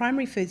 And with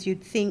primary foods,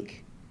 you'd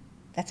think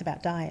that's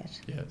about diet.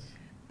 Yes.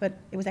 But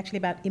it was actually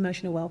about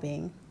emotional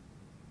well-being.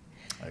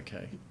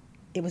 Okay.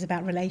 It was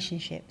about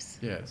relationships.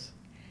 Yes.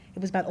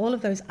 It was about all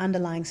of those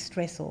underlying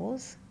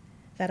stressors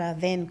that are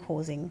then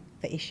causing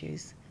the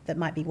issues that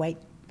might be weight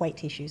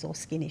issues or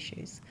skin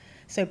issues.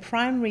 So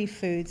primary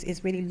foods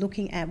is really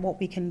looking at what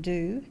we can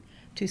do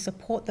to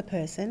support the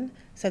person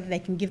so that they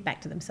can give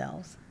back to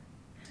themselves.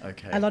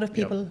 Okay. A lot of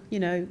people,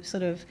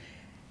 sort of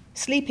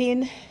sleep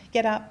in,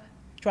 get up,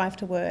 drive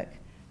to work,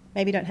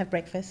 maybe don't have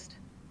breakfast,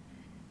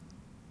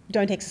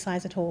 don't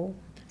exercise at all.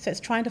 So it's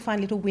trying to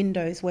find little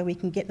windows where we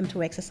can get them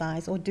to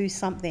exercise or do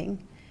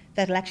something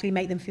that'll actually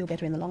make them feel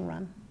better in the long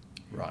run.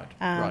 Right,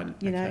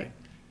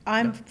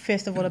 I'm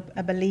first of all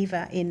a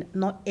believer in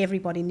not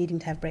everybody needing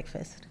to have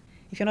breakfast.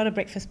 If you're not a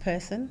breakfast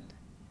person,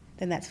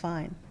 then that's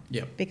fine.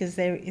 Yep. Because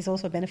there is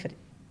also a benefit.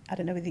 I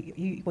don't know whether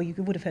you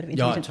would have heard of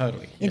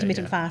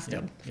intermittent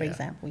fasting, for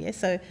example. Yes,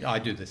 so I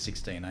do the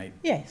 16-8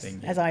 yes,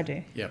 thing. As I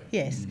do. Yep.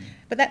 Yes,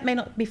 but that may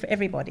not be for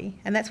everybody,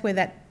 and that's where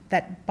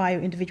that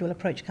bio-individual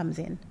approach comes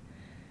in.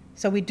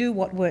 So we do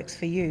what works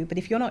for you, but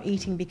if you're not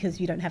eating because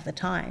you don't have the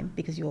time,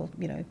 because you're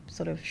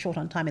sort of short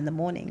on time in the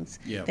mornings,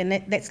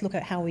 then let's look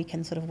at how we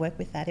can sort of work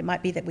with that. It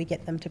might be that we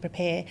get them to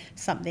prepare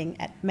something,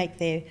 make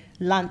their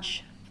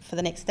lunch for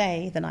the next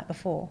day the night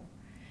before,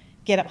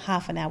 get up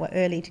half an hour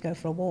early to go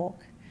for a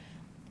walk.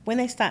 When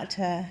they start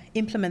to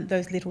implement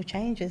those little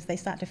changes, they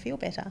start to feel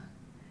better.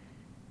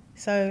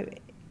 So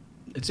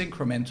it's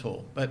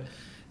incremental, but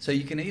so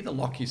you can either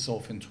lock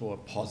yourself into a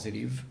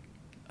positive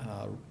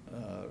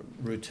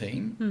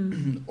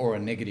routine or a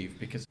negative,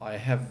 because I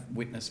have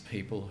witnessed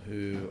people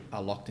who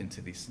are locked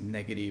into this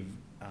negative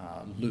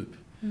loop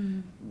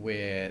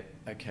where,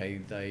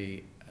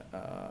 they,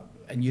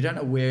 and you don't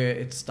know where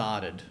it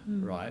started,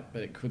 right?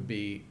 But it could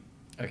be,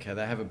 they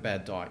have a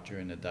bad diet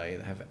during the day,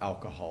 they have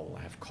alcohol,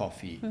 they have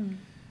coffee,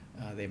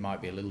 they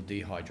might be a little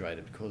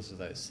dehydrated because of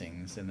those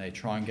things, and they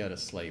try and go to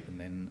sleep, and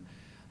then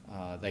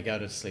they go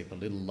to sleep a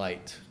little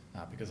late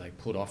because they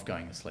put off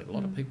going to sleep. A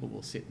lot of people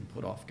will sit and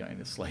put off going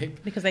to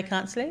sleep. Because they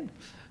can't sleep?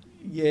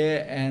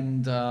 Yeah,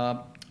 and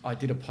I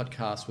did a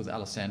podcast with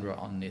Alessandra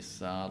on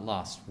this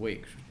last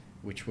week,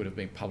 which would have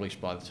been published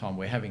by the time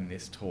we're having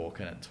this talk,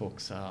 and it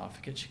talks, I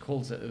forget, she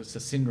calls it's a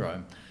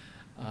syndrome.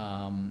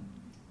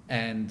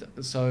 And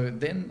so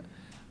then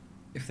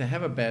if they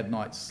have a bad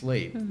night's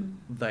sleep,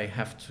 they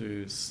have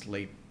to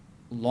sleep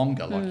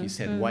longer, like you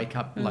said, wake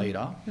up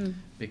later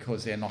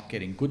because they're not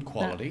getting good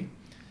quality.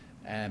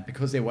 And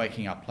because they're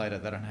waking up later,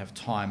 they don't have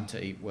time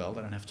to eat well,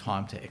 they don't have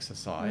time to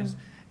exercise.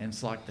 And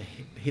it's like the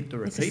hit the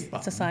repeat button.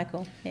 It's a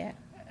cycle, yeah.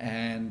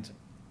 And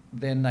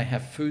then they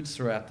have foods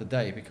throughout the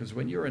day, because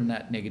when you're in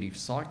that negative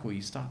cycle,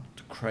 you start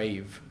to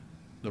crave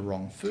the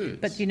wrong foods.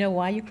 But do you know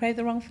why you crave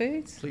the wrong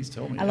foods? Please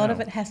tell me. A lot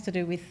of it has to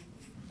do with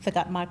the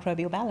gut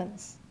microbial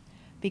balance.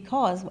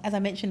 Because, as I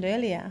mentioned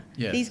earlier,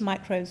 these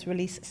microbes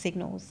release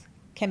signals,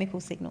 chemical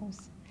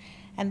signals.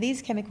 And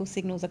these chemical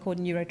signals are called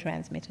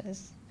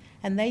neurotransmitters.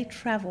 And they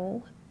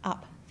travel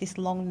up this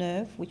long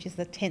nerve, which is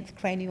the 10th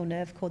cranial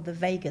nerve, called the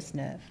vagus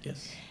nerve.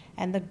 Yes.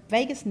 And the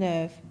vagus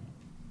nerve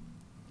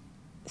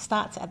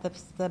starts at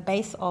the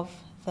base of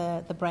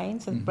the brain,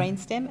 so the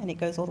brainstem, and it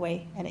goes all the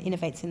way and it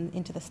innervates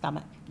into the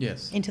stomach.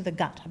 Yes. Into the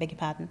gut, I beg your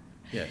pardon.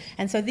 Yes.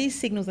 And so these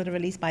signals that are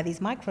released by these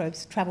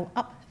microbes travel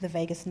up the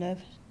vagus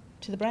nerve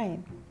to the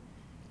brain,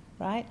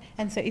 right?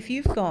 And so if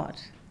you've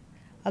got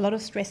a lot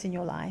of stress in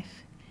your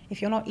life,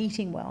 if you're not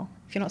eating well,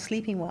 if you're not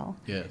sleeping well,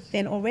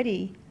 then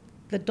already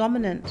the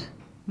dominant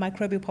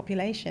microbial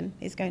population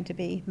is going to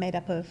be made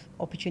up of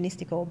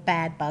opportunistic or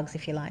bad bugs,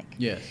 if you like.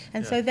 Yes.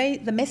 And so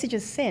the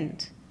messages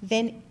sent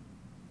then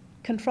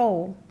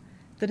control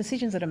the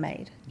decisions that are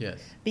made. Yes.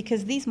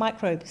 Because these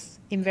microbes,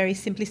 in very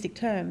simplistic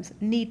terms,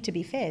 need to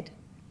be fed.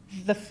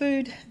 The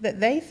food that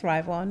they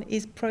thrive on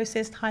is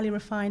processed, highly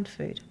refined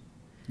food.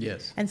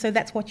 Yes. And so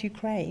that's what you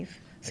crave.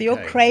 So your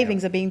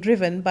cravings are being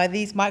driven by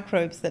these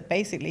microbes that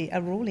basically are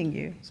ruling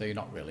you. So you're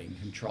not really in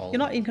control. You're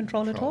not in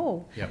control at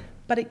all. Yep.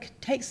 But it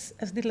takes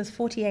as little as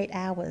 48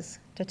 hours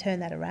to turn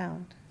that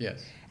around.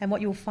 Yes. And what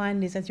you'll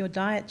find is as your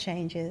diet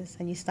changes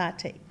and you start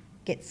to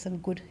get some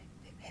good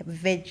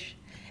veg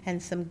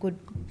and some good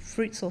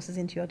fruit sources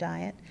into your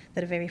diet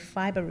that are very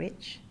fibre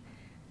rich,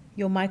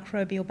 your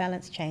microbial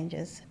balance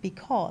changes,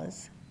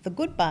 because the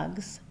good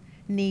bugs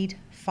need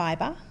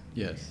fibre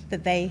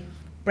that they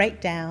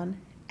break down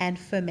and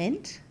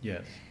ferment,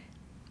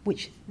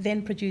 which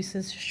then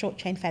produces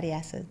short-chain fatty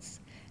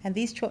acids. And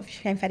these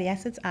short-chain fatty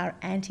acids are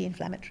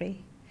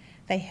anti-inflammatory.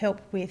 They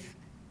help with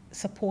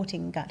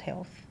supporting gut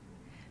health,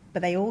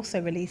 but they also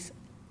release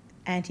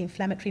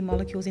anti-inflammatory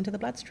molecules into the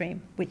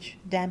bloodstream, which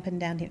dampen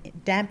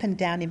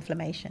down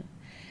inflammation.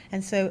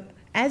 And so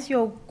as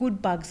your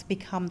good bugs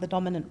become the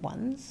dominant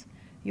ones,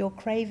 your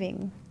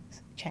cravings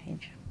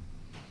change.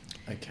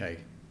 Okay.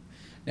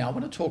 Now I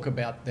want to talk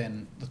about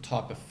then the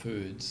type of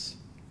foods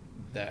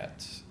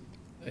that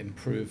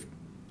improve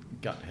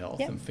gut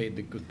health and feed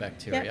the good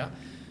bacteria.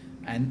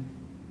 And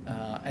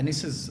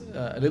this is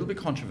a little bit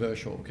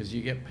controversial, because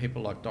you get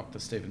people like Dr.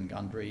 Stephen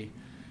Gundry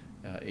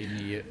in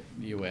the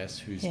US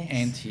who's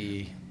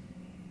anti-beans,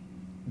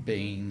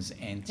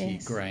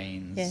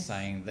 anti-grains,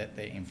 saying that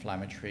they're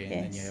inflammatory,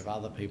 and then you have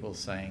other people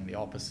saying the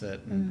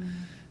opposite. And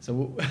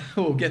so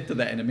we'll get to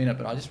that in a minute,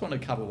 but I just want to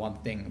cover one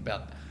thing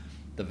about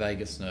the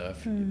vagus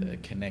nerve.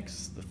 That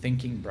connects the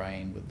thinking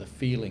brain with the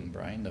feeling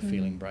brain, the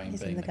feeling brain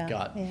being the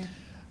gut.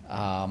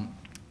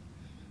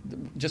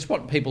 Just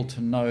want people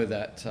to know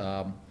that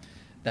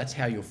that's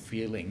how your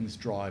feelings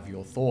drive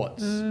your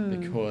thoughts,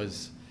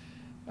 because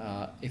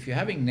if you're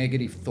having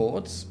negative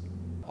thoughts,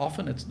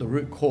 often it's the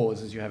root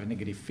cause is you have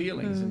negative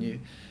feelings, and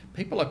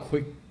people are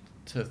quick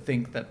to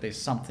think that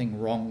there's something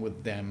wrong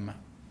with them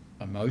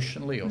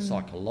emotionally or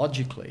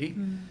psychologically,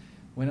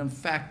 when in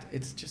fact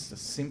it's just a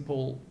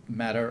simple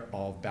matter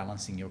of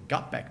balancing your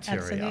gut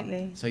bacteria.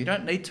 Absolutely. So you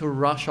don't need to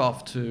rush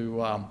off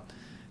to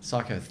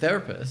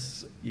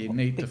psychotherapists. You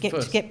need to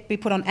first be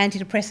put on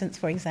antidepressants,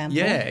 for example.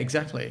 Yeah,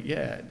 exactly.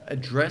 Yeah,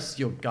 address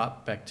your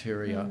gut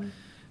bacteria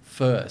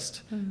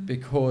first,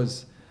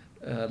 because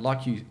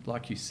like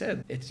you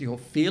said, it's your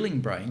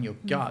feeling brain, your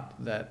gut,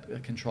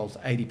 that controls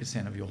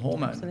 80% of your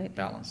hormone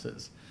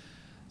balances.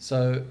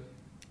 So,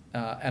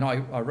 and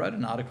I wrote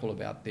an article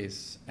about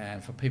this,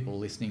 and for people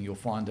listening, you'll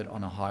find it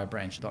on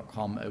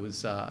ahighbranch.com. It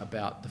was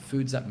about the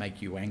foods that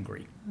make you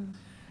angry.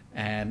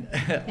 And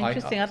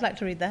interesting. I'd like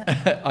to read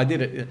that. I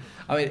did it.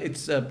 I mean,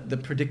 it's the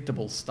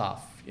predictable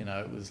stuff. You know,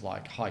 it was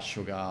like high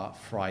sugar,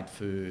 fried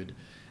food,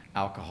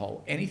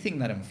 alcohol, anything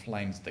that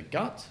inflames the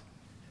gut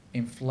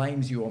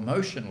inflames you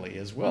emotionally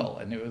as well.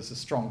 And there was a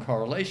strong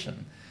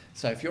correlation.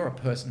 So if you're a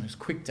person who's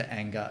quick to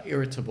anger,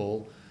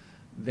 irritable,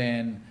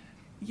 then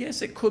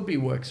yes, it could be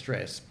work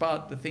stress.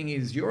 But the thing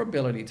is, your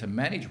ability to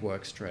manage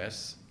work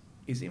stress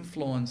is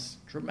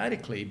influenced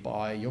dramatically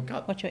by your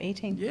gut. What you're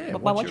eating. Yeah,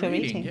 by what you're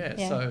eating.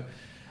 Yeah.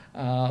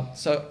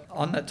 So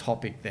on that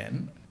topic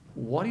then,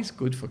 what is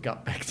good for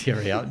gut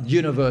bacteria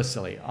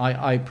universally?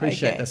 I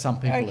appreciate that some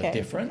people are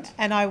different.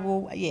 And I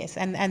will,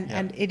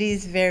 and it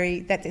is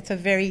it's a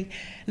very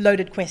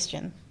loaded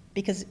question.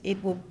 because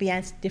it will be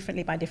answered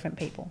differently by different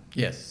people.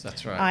 Yes,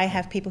 that's right. I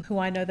have people who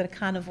I know that are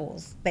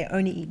carnivores. They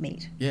only eat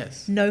meat.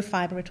 Yes. No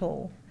fibre at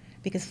all,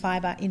 because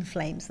fibre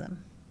inflames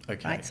them.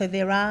 Okay. Right? So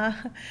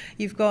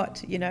you've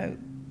got,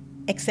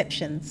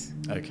 exceptions.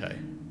 Okay.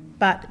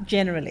 But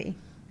generally,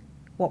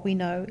 what we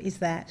know is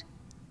that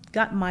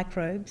gut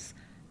microbes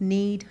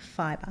need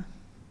fibre.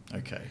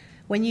 Okay.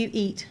 When you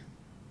eat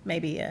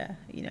maybe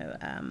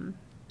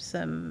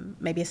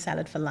maybe a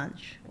salad for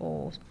lunch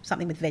or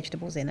something with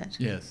vegetables in it,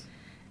 Yes.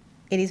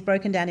 it is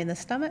broken down in the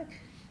stomach.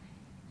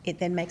 It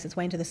then makes its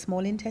way into the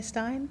small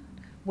intestine,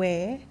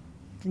 where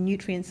the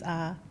nutrients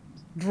are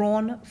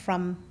drawn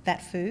from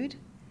that food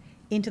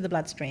into the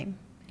bloodstream.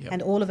 Yep.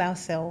 And all of our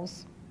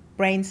cells,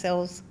 brain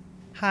cells,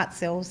 heart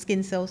cells,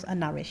 skin cells, are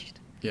nourished.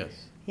 Yes.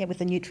 Yeah, with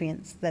the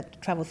nutrients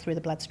that travel through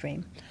the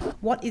bloodstream.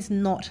 What is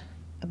not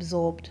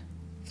absorbed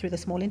through the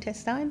small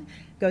intestine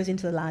goes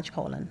into the large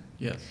colon.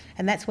 Yes.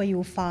 And that's where you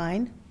will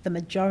find the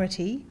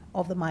majority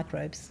of the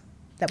microbes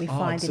that we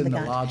find in the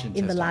gut. Large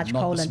in the large intestine,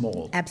 not colon. the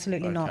small.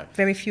 Absolutely Okay. not.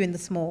 Very few in the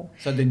small.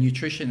 So the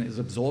nutrition is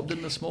absorbed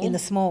in the small? In the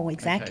small,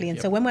 exactly. Okay, And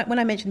yep. so when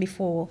I mentioned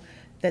before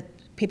that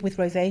people with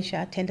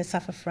rosacea tend to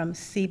suffer from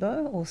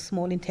SIBO, or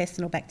small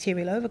intestinal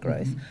bacterial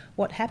overgrowth,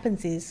 what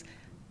happens is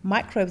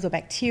microbes or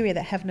bacteria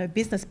that have no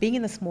business being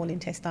in the small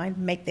intestine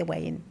make their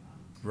way in.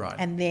 Right.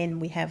 And then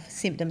we have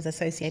symptoms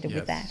associated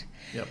with Yes. that.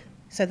 Yep.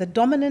 So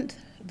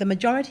the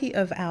majority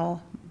of our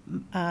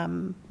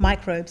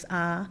microbes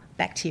are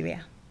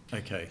bacteria.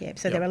 Okay. Yeah,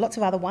 so there are lots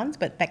of other ones,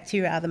 but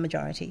bacteria are the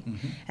majority.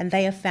 And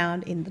they are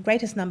found in the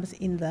greatest numbers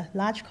in the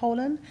large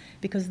colon,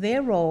 because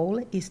their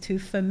role is to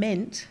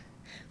ferment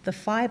the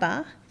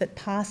fibre that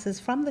passes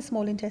from the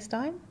small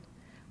intestine,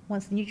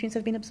 once the nutrients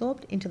have been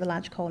absorbed, into the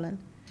large colon.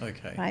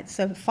 Okay. Right,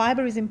 so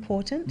fibre is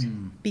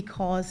important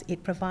because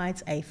it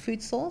provides a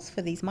food source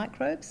for these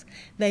microbes.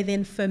 They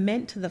then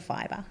ferment the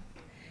fibre,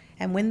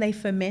 and when they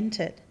ferment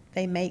it,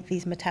 they make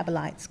these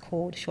metabolites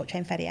called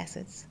short-chain fatty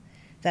acids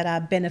that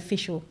are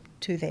beneficial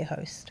to their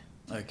host.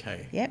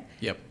 Okay. Yep.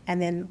 Yep.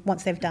 And then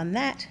once they've done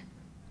that,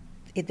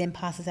 it then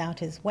passes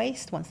out as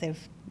waste. Once they've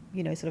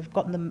sort of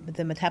gotten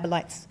the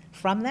metabolites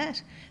from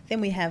that,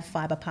 then we have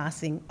fibre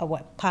passing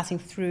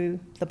through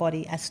the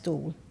body as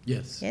stool.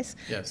 Yes. Yes.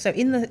 Yes. So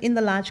in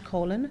the large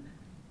colon,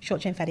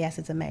 short-chain fatty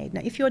acids are made.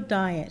 Now, if your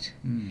diet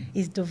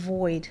is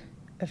devoid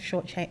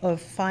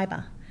of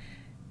fibre,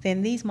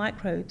 then these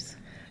microbes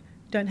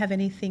don't have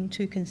anything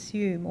to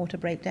consume or to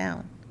break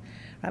down.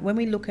 Right? When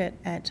we look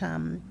at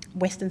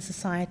Western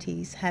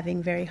societies having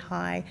a very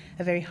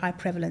high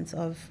prevalence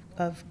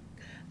of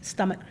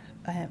stomach,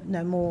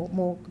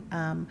 more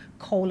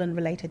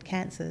colon-related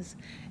cancers,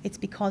 it's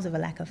because of a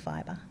lack of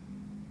fibre.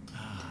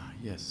 Ah,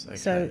 yes. Okay.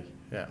 So-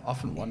 yeah,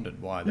 often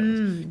wondered why that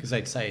was, because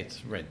they'd say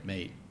it's red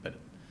meat, but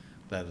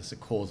that is the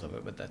cause of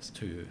it. But that's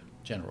too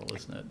general,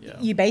 isn't it? Yeah.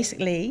 You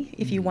basically,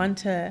 if you want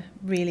to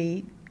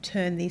really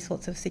turn these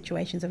sorts of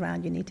situations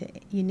around, you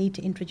need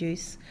to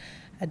introduce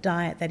a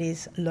diet that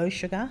is low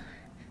sugar,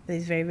 that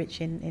is very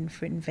rich in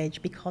fruit and veg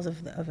because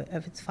of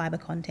its fibre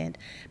content.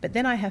 But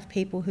then I have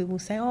people who will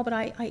say, oh, but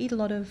I eat a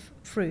lot of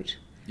fruit.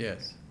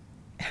 Yes.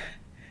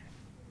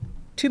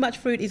 Too much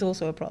fruit is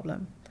also a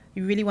problem.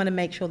 You really want to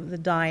make sure that the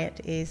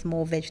diet is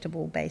more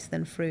vegetable based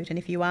than fruit. And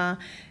if you are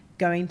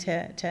going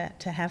to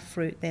have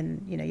fruit,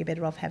 then you're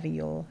better off having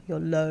your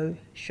low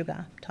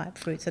sugar type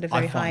fruits that are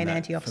very high in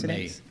antioxidants. For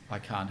me, I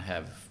can't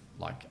have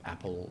like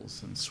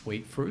apples and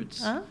sweet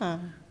fruits.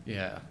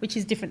 Yeah. Which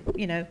is different,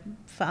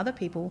 for other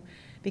people,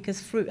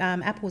 because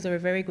apples are a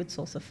very good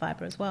source of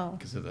fibre as well.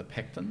 Because of the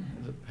pectin.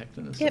 Is it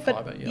pectin is Yeah, the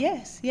but fibre?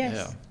 yes.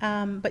 Yeah.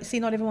 But see,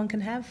 not everyone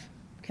can have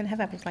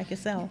apples like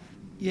yourself.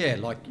 Yeah,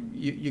 like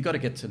you got to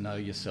get to know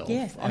yourself.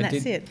 Yes, and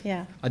that's it.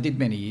 Yeah. I did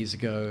many years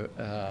ago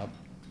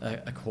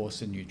a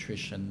course in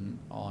nutrition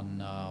on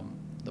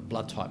the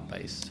blood type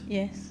based.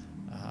 Yes.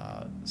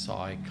 So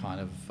I kind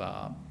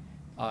of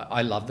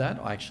I love that.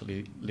 I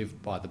actually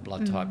live by the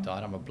blood type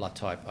diet. I'm a blood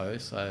type O,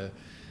 so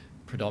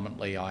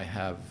predominantly I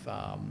have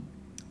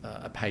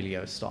a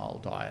paleo style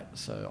diet.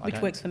 So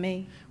Which works for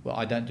me. Well,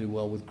 I don't do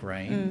well with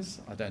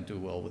grains. I don't do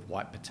well with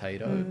white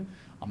potato.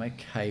 I'm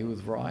okay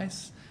with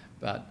rice,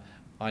 but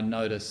I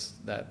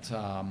noticed that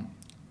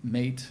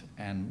meat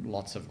and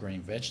lots of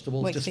green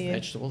vegetables, Works just for you.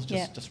 vegetables,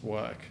 Yeah. just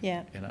work.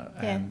 Yeah.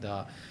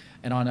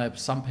 And I know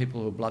some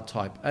people who are blood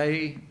type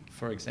A,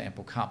 for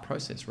example, can't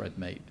process red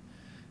meat.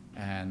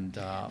 And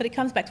But it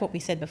comes back to what we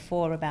said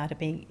before about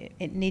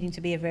it needing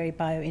to be a very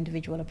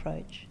bio-individual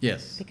approach.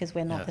 yes, Because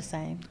we're not the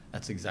same.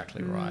 That's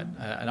exactly right.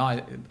 And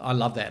I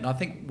love that. And I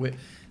think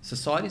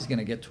society is going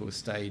to get to a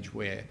stage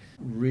where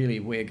really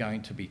we're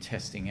going to be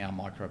testing our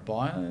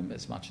microbiome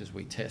as much as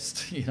we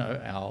test,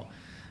 our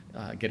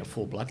get a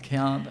full blood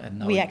count.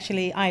 And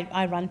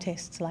I run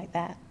tests like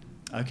that.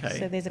 Okay.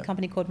 So there's a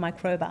company called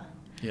Microba.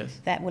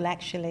 Yes. That will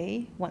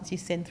actually, once you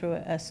send through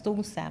a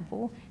stool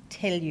sample,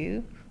 tell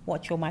you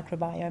what your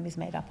microbiome is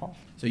made up of.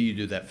 So you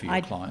do that for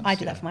your clients? I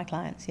do that for my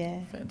clients, yeah.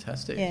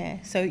 Fantastic.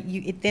 Yeah, so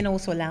it then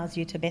also allows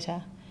you to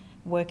better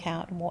work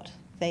out what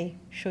they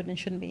should and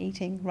shouldn't be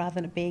eating, rather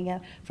than it being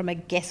from a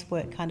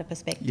guesswork kind of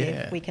perspective.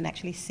 Yeah. We can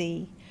actually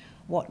see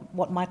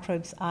what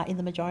microbes are in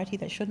the majority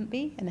that shouldn't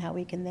be, and how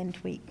we can then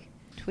tweak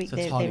So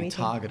their it's highly eating.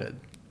 targeted.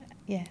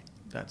 Yeah.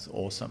 That's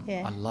awesome.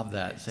 Yeah. I love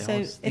that. So So I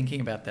was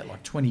thinking about that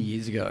like 20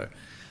 years ago,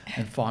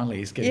 and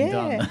finally it's getting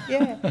done.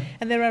 Yeah.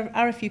 And there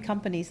are a few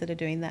companies that are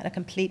doing that, a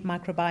complete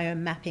microbiome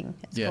mapping,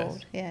 it's Yes.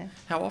 called. Yeah.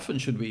 How often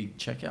should we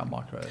check our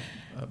microbiome?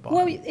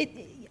 Well,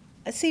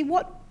 see,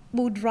 what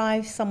will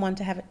drive someone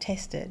to have it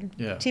tested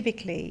Yeah.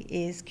 typically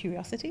is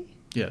curiosity,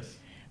 Yes.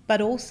 but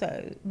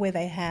also where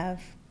they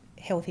have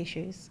health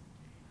issues.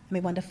 And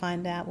we want to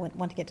find out,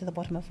 want to get to the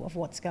bottom of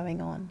what's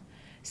going on.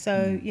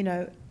 So,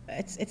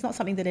 it's not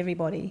something that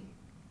everybody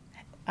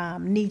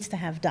needs to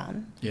have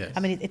done. Yes. I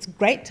mean, it's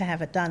great to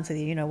have it done so that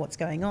you know what's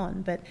going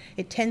on, but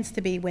it tends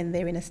to be when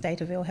they're in a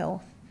state of ill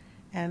health.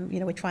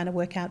 We're trying to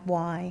work out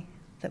why,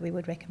 that we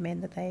would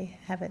recommend that they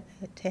have it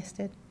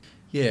tested.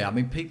 Yeah, I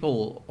mean,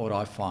 people, what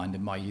I find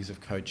in my years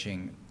of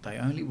coaching, they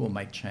only will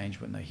make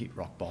change when they hit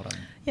rock bottom.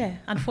 Yeah,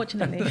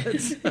 unfortunately.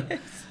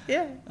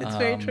 Yeah, it's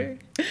very true.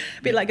 A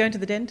bit like going to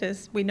the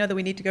dentist. We know that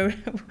we need to go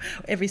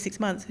every 6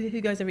 months. Who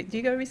goes do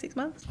you go every 6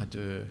 months? I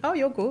do. Oh,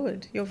 you're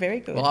good. You're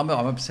very good. Well, I'm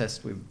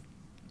obsessed with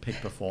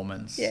peak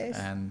performance. Yes,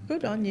 and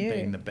good on you.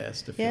 being the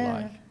best, if Yeah.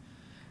 you like.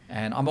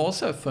 And I'm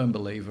also a firm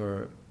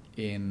believer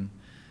in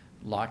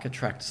like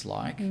attracts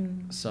like.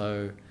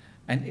 So,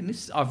 and in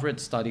this, I've read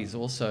studies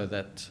also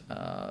that,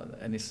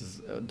 and this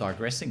is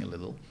digressing a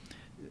little,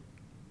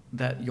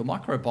 that your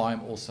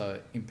microbiome also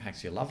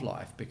impacts your love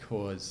life,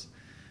 because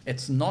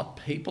it's not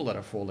people that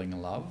are falling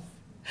in love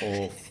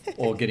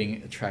or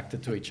getting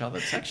attracted to each other.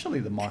 It's actually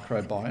the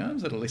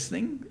microbiomes that are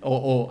listening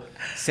or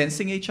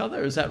sensing each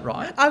other. Is that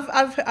right?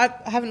 I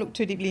haven't looked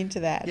too deeply into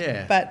that.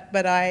 Yeah.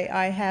 But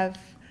I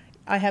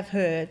have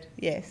heard,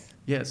 yes.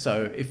 Yeah.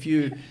 So if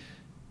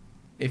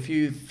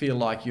you feel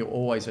like you're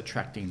always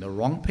attracting the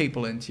wrong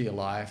people into your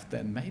life,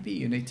 then maybe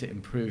you need to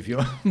improve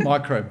your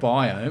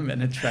microbiome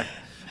and attract,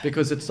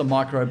 because it's the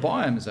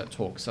microbiomes that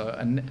talk. So,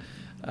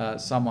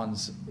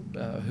 someone's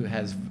who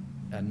has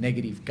a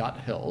negative gut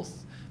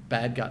health,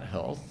 bad gut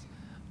health,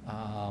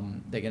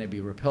 they're going to be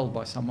repelled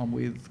by someone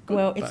with good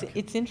Well, gut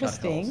it's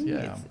interesting.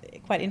 health. Yeah.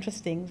 It's quite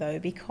interesting though,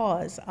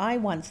 because I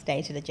once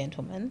dated a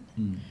gentleman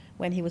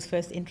when he was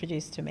first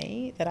introduced to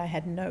me that I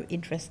had no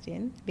interest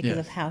in because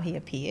Yes. of how he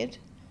appeared.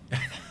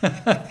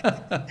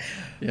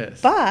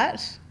 Yes.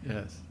 But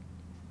Yes.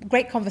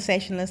 great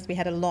conversationalist, we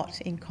had a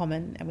lot in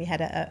common, and we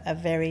had a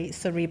very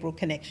cerebral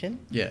connection.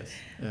 Yes.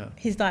 Yeah.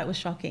 His diet was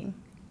shocking,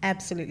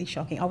 absolutely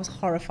shocking. I was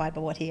horrified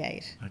by what he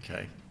ate.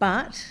 Okay.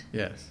 But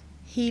Yes.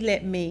 he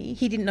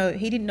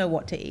didn't know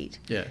what to eat.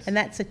 Yes. And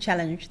that's a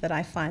challenge that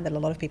I find that a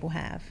lot of people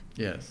have.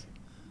 Yes.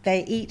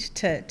 They eat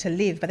to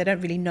live, but they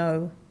don't really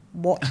know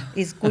what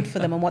is good for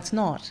them and what's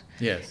not.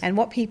 Yes. And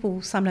what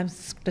people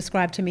sometimes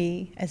describe to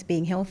me as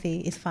being healthy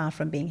is far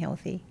from being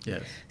healthy.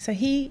 Yes. So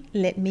he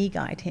let me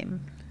guide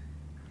him.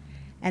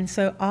 And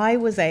so I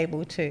was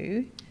able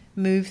to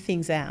move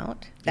things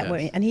out that Yes.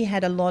 were, and he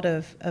had a lot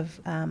of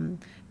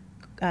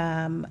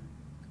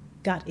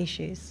gut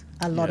issues,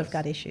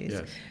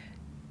 Yes.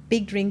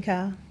 Big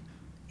drinker.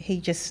 He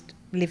just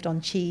lived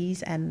on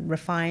cheese and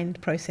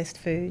refined processed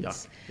foods.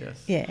 Yuck.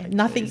 Yes. Yeah, Hate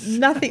nothing. cheese.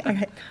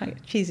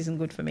 Cheese isn't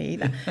good for me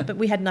either. But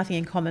we had nothing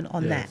in common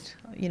on Yes.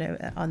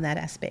 that, on that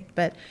aspect.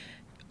 But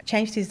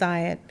changed his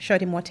diet,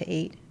 showed him what to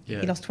eat.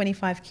 Yes. He lost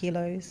 25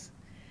 kilos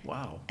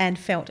Wow. and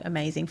felt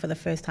amazing for the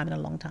first time in a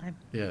long time.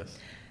 Yes.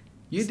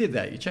 You did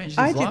that. You changed his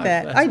I life. did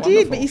that. That's I did,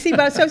 wonderful. but you see,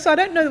 so I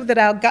don't know that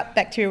our gut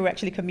bacteria were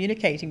actually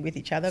communicating with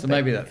each other. So but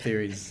maybe that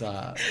theory's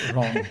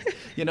wrong.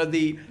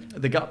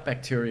 The gut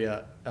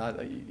bacteria,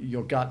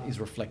 your gut is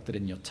reflected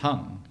in your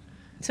tongue.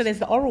 So there's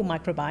the oral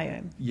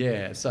microbiome.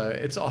 Yeah, so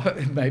it's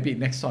maybe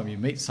next time you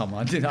meet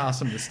someone, ask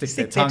them to stick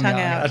their Their tongue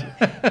out.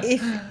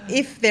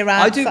 if there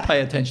are. I do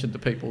pay attention to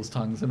people's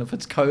tongues, and if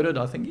it's coated,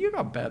 I think you've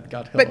got bad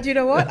gut health. But do you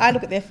know what? I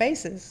look at their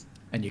faces.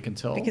 And you can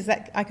tell. Because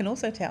that I can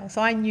also tell.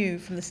 So I knew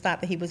from the start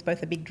that he was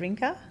both a big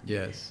drinker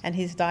Yes. and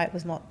his diet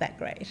was not that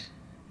great.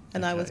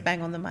 And I was Okay.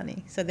 bang on the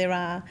money. So there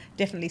are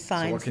definitely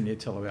signs. So what can you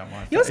tell about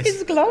my Your face?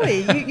 skin's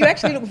glowy. You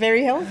actually look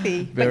very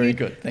healthy. Very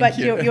good, thank but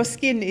you. your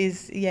skin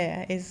is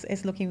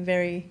looking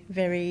very,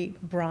 very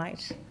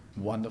bright.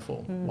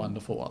 Wonderful,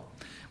 wonderful.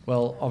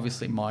 Well,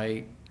 obviously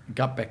my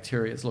gut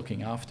bacteria is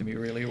looking after me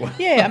really well.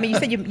 Yeah, I mean, you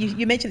said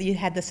you mentioned that you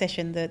had the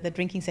session, the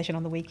drinking session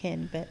on the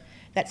weekend, but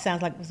that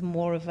sounds like it was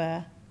more of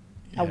a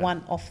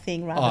one-off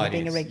thing rather than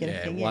being a regular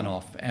thing. Yeah,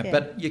 one-off. Yeah.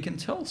 But you can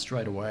tell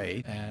straight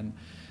away. And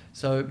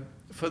so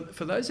for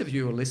those of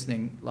you who are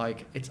listening,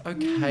 like, it's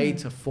okay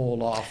to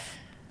fall off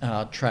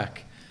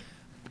track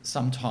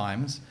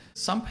sometimes.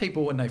 Some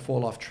people, when they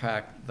fall off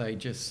track, they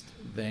just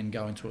then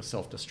go into a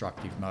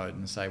self-destructive mode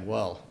and say,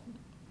 well,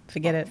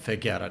 Forget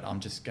it.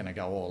 I'm just going to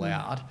go all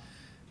out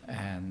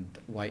and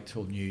wait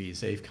till New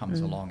Year's Eve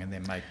comes along and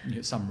then make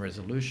some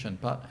resolution.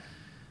 But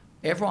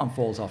everyone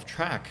falls off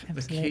track.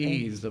 Absolutely. The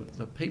key is the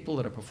people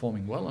that are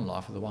performing well in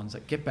life are the ones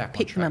that get back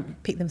on track.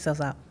 Pick themselves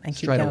up and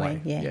Straight keep away.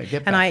 going. Yeah,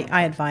 get back and on track.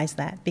 I advise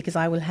that, because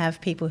I will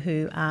have people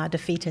who are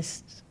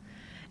defeatists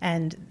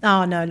and,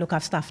 oh no, look,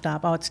 I've stuffed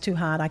up. Oh, it's too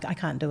hard. I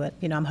can't do it.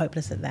 I'm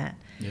hopeless at that.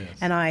 Yes.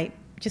 And I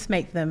just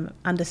make them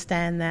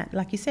understand that,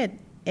 like you said,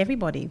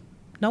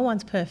 no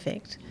one's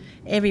perfect.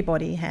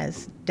 Everybody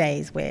has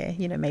days where,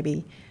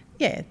 maybe,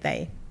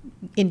 they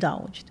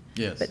indulged.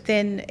 Yes. But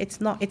then it's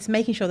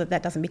making sure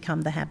that doesn't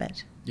become the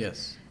habit.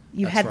 Yes.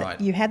 You That's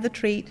had the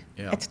treat,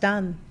 Yeah. it's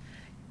done.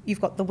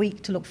 You've got the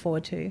week to look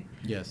forward to.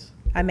 Yes.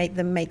 I make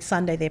them make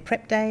Sunday their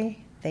prep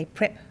day. They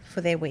prep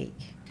for their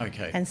week.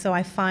 Okay. And so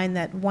I find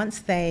that once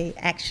they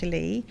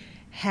actually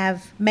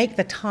make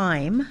the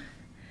time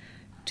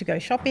to go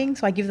shopping,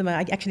 so I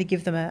actually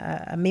give them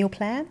a meal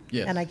plan.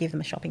 Yes. And I give them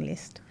a shopping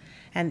list.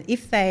 And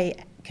if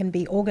they can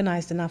be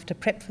organised enough to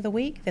prep for the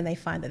week, then they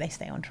find that they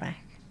stay on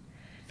track.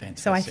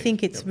 Fantastic. So I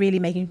think it's really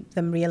making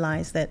them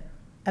realise that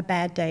a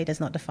bad day does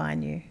not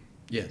define you.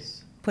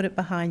 Yes. Put it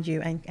behind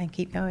you and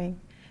keep going.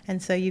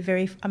 And so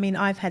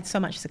I've had so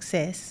much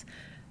success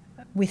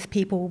with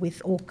people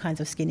with all kinds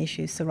of skin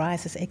issues,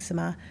 psoriasis,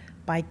 eczema,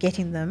 by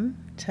getting them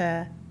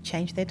to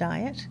change their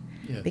diet.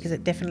 Yes. Because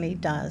it definitely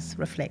does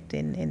reflect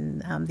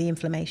in the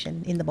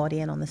inflammation in the body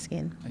and on the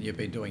skin. And you've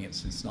been doing it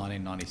since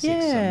 1996.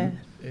 Yeah.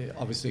 And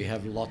obviously you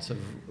have lots of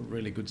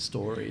really good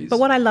stories. But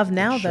what I love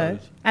now, though,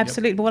 shows.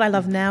 absolutely, Yep. but what I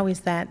love now is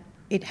that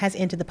it has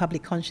entered the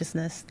public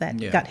consciousness that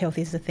gut health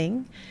is a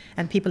thing,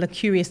 and people are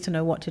curious to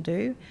know what to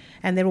do,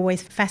 and they're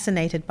always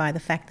fascinated by the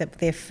fact that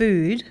their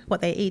food,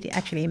 what they eat,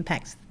 actually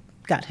impacts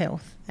gut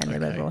health and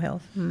their overall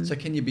health. So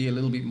can you be a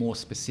little bit more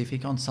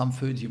specific on some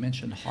foods? You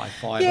mentioned high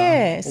fibre.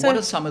 Yeah. What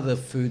are some of the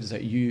foods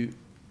that you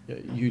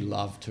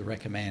love to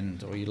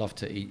recommend or you love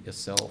to eat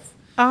yourself?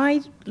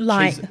 I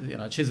like...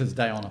 Chiza's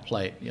day on a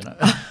plate,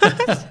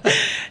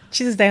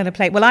 Chiza's day on a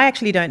plate. Well, I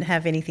actually don't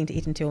have anything to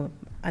eat until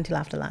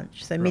after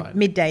lunch. So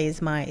midday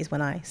is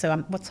when I... So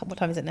what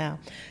time is it now?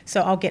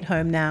 So I'll get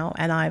home now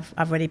and I've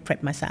already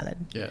prepped my salad.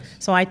 Yes.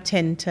 So I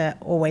tend to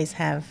always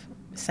have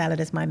salad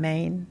as my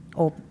main,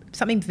 or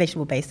something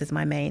vegetable-based as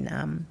my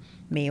main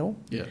meal.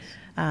 Yes.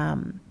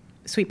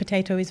 Sweet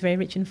potato is very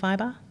rich in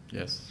fibre.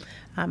 Yes.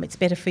 It's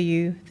better for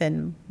you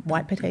than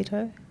white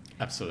potato.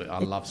 Absolutely. I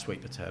love sweet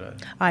potato.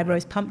 I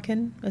roast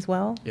pumpkin as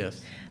well.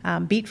 Yes.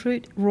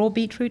 Beetroot, raw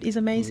beetroot is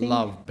amazing.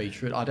 Love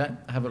beetroot. I don't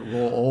have it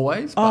raw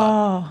always.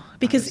 But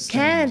because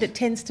canned it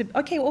tends to...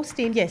 Okay, or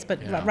steamed, yes,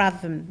 but Yeah.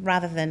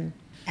 rather than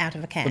out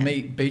of a can. For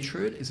me,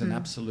 beetroot is an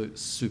absolute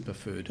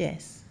superfood.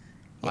 Yes.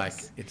 Like,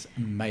 Yes. it's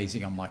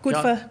amazing on my Good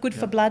gut.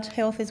 for blood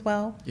health as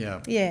well.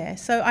 Yeah. Yeah.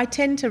 So I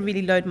tend to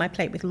really load my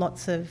plate with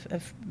lots of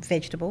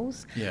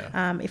vegetables.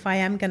 Yeah. If I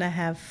am going to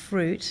have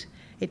fruit,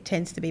 it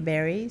tends to be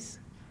berries.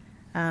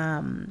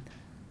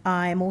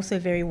 I am also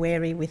very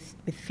wary with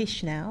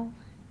fish now.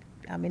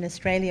 In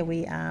Australia,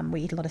 we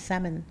eat a lot of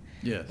salmon.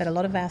 Yes. But a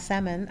lot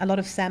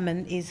of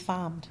salmon is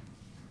farmed.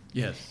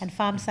 Yes. And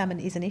farmed salmon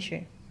is an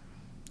issue.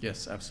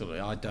 Yes,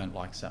 absolutely. I don't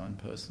like salmon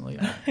personally.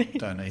 I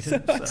don't eat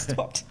it. I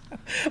stopped.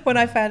 When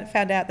I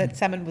found out that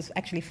salmon was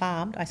actually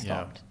farmed, I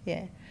stopped.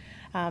 Yeah.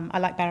 I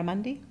like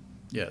barramundi.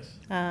 Yes.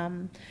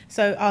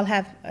 So I'll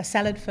have a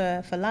salad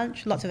for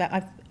lunch. Lots of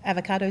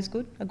avocado is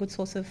good, a good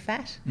source of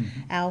fat.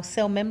 Mm-hmm. Our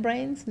cell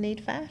membranes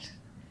need fat.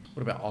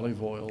 What about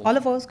olive oil?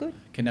 Olive oil is good.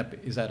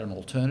 Is that an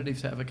alternative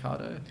to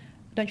avocado?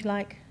 Don't you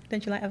like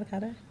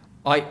avocado?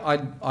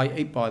 I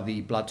eat by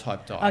the blood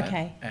type diet.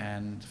 Okay.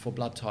 And for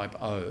blood type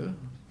O,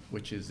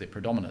 which is the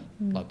predominant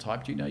blood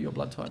type, do you know your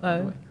blood type? O. By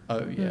the way?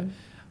 O, yeah.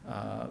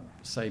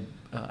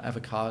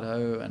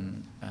 Avocado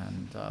and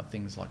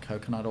things like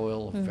coconut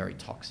oil are very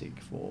toxic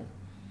for...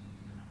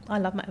 I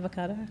love my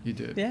avocado. You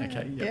do? Yeah.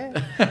 Okay,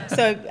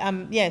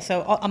 yeah.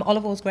 So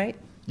olive oil is great.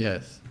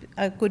 Yes.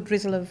 A good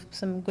drizzle of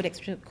some good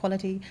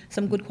quality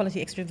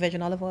extra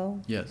virgin olive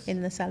oil. Yes.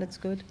 In the salad's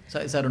good. So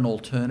is that an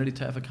alternative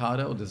to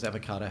avocado, or does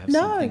avocado have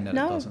something that it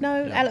doesn't?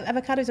 No. Yeah.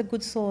 Avocado is a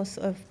good source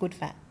of good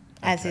fat,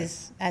 as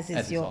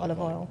is your olive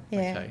oil.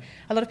 Yeah. Okay.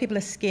 A lot of people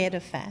are scared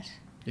of fat.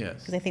 Yes.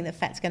 Because they think that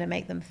fat's going to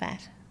make them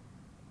fat,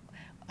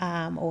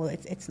 or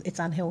it's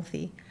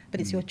unhealthy. But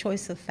it's your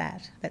choice of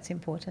fat that's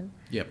important.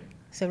 Yep.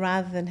 So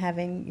rather than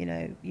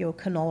having your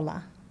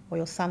canola or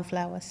your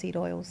sunflower seed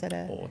oils that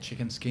are... Or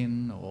chicken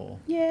skin, or...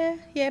 Yeah,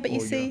 but you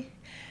or see...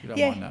 You don't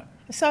mind that?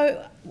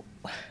 So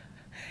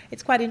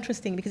it's quite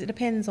interesting because it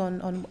depends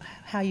on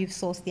how you've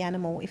sourced the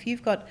animal. If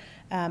you've got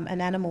an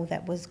animal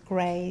that was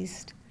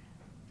grazed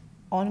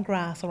on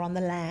grass or on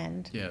the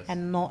land Yes.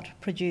 and not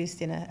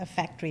produced in a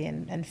factory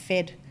and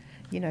fed,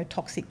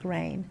 toxic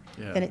grain,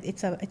 then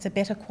it's a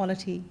better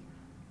quality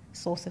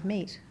source of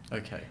meat.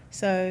 Okay.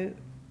 So,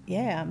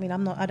 yeah, I mean,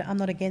 I'm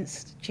not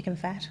against chicken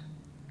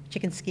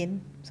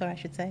skin. Sorry, I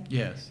should say.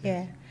 Yes.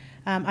 Yeah,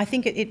 I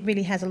think it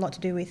really has a lot to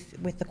do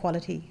with the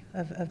quality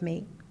of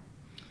meat.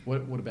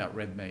 What about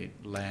red meat?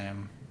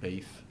 Lamb,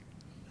 beef?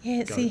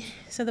 Yeah. goat? See,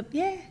 so but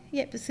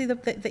see,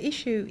 the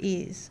issue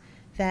is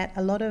that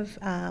a lot of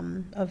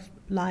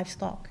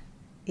livestock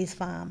is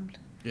farmed.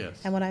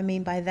 Yes. And what I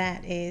mean by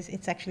that is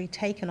it's actually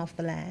taken off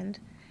the land,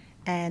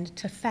 and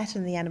to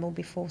fatten the animal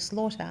before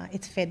slaughter,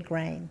 it's fed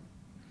grain.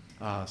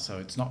 So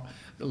it's not.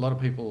 A lot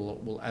of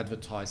people will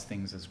advertise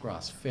things as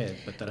grass-fed,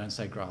 but they don't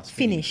say grass-finished.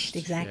 Finished,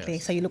 exactly.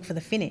 Yes. So you look for the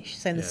finish.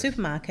 So in the Yes.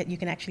 supermarket, you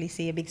can actually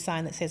see a big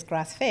sign that says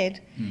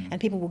grass-fed, and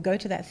people will go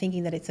to that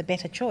thinking that it's a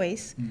better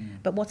choice.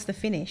 But what's the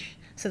finish?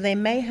 So they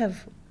may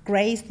have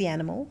grazed the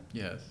animal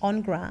Yes.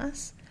 on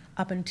grass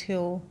up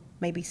until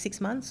maybe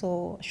 6 months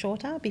or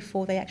shorter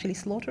before they actually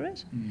slaughter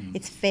it.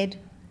 It's fed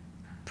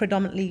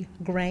predominantly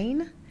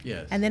grain,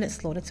 Yes. and then it's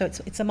slaughtered. So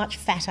it's a much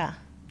fatter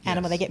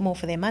animal. Yes. They get more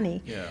for their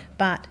money. Yeah.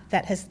 But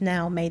that has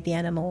now made the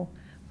animal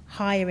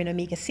higher in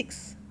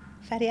omega-6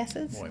 fatty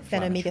acids More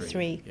than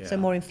inflammatory, omega-3, yeah. so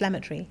more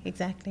inflammatory,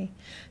 exactly.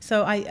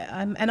 So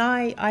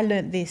I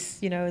learnt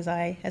this, as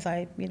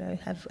I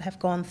have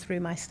gone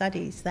through my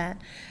studies,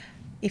 that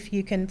if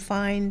you can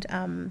find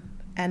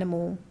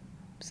animals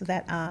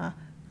that are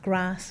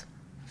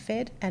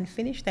grass-fed and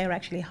finished, they are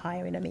actually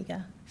higher in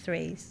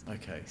omega-3s.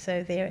 Okay.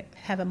 So they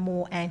have a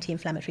more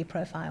anti-inflammatory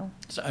profile.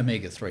 So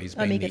omega-3s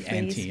being the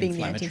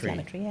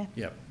anti-inflammatory. Yeah.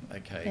 Yep.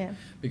 Okay. Yeah.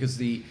 Because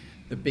the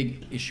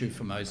big issue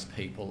for most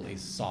people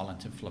is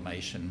silent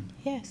inflammation.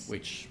 Yes.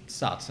 Which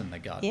starts in the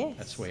gut. Yes.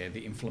 That's where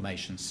the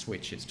inflammation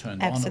switch is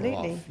turned Absolutely.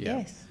 on or off. Yeah.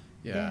 Yes.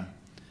 Yeah. Yeah.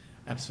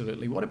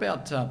 Absolutely. What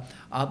about,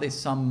 are there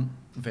some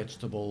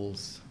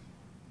vegetables,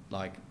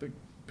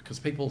 because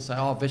people say,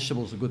 oh,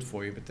 vegetables are good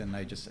for you, but then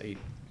they just eat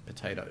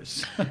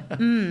potatoes.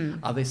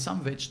 Are there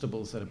some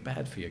vegetables that are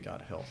bad for your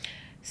gut health?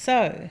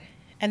 So,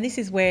 and this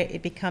is where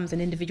it becomes an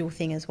individual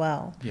thing as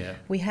well. Yeah.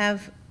 We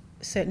have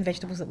certain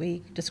vegetables that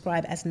we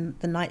describe as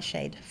the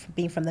nightshade,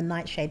 being from the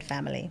nightshade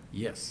family,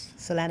 Yes.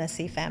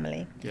 Solanaceae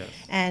family. Yes.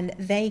 And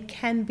they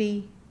can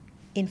be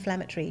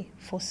inflammatory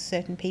for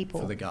certain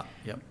people. For the gut.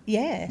 Yep.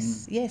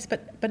 Yes, yes,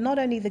 but not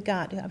only the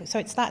gut. So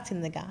it starts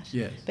in the gut.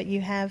 Yes. But you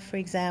have, for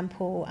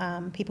example,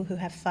 people who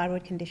have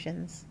thyroid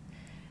conditions,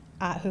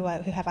 who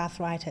have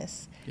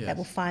arthritis, Yes. that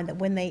will find that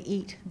when they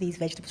eat these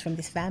vegetables from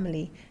this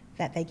family,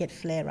 that they get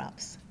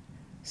flare-ups.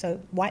 So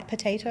white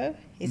potato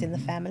is in the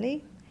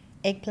family,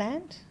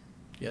 eggplant,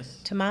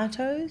 Yes.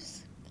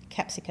 tomatoes,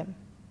 capsicum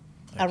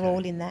are Okay.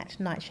 all in that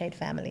nightshade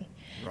family.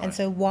 Right. And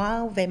so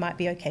while they might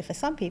be okay for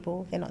some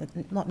people, they're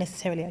not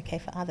necessarily okay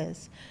for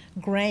others.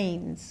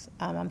 Grains,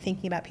 I'm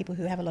thinking about people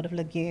who have a lot of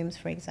legumes,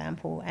 for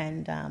example,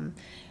 and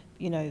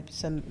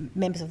some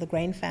members of the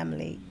grain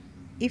family.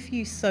 If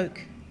you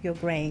soak your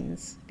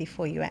grains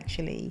before you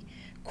actually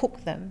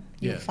cook them,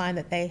 you'll Yes. find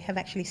that they have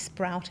actually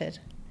sprouted.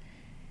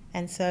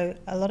 And so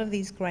a lot of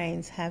these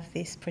grains have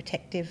this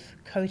protective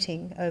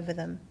coating over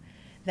them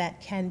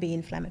that can be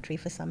inflammatory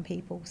for some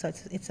people. So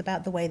it's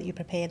about the way that you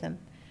prepare them.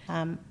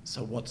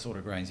 So what sort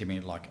of grains? You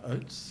mean like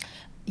oats?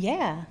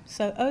 Yeah,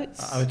 so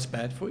oats. Are oats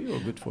bad for you or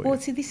good for you? Well,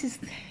 see, this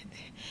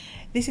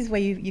is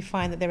where you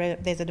find that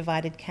there's a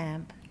divided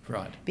camp.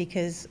 Right.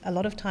 Because a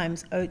lot of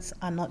times oats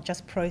are not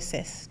just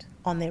processed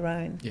on their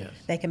own. Yes.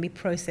 They can be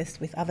processed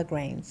with other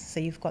grains. So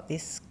you've got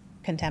this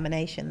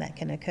contamination that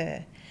can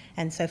occur.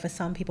 And so for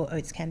some people,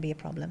 oats can be a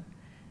problem.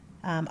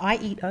 I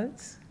eat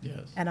oats.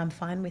 Yes. And I'm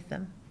fine with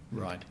them.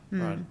 Right.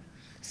 Right.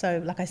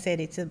 So, like I said,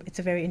 it's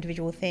a very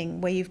individual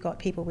thing. Where you've got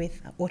people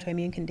with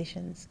autoimmune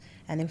conditions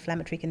and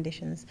inflammatory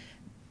conditions,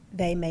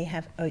 they may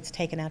have oats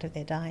taken out of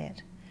their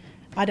diet.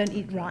 I don't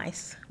eat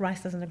rice.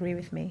 Rice doesn't agree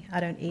with me. I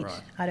don't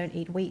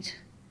eat wheat.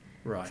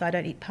 Right. So I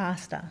don't eat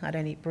pasta. I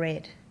don't eat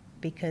bread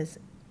because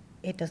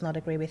it does not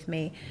agree with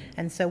me.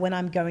 And so when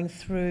I'm going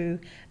through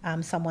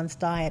someone's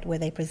diet where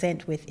they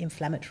present with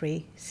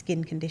inflammatory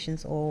skin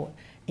conditions or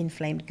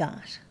inflamed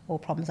gut or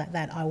problems like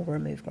that, I will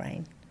remove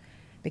grain,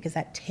 because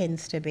that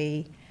tends to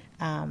be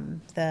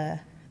the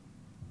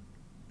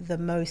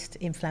most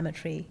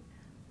inflammatory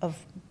of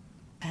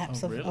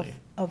perhaps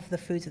of the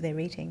foods that they're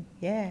eating.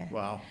 Yeah.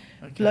 Wow.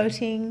 Okay.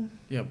 Bloating.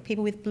 Yep.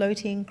 People with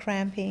bloating,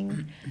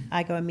 cramping,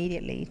 I go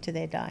immediately to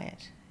their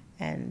diet,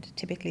 and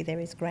typically there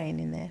is grain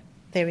in there.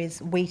 There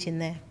is wheat in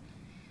there.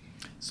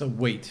 So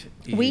wheat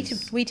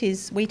is...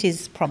 Wheat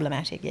is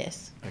problematic.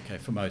 Yes. Okay,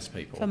 for most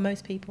people. For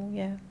most people,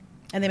 yeah,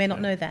 and they may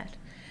not know that.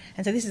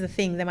 And so this is the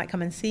thing, they might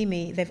come and see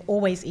me, they've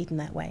always eaten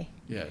that way.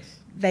 Yes.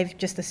 They've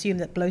just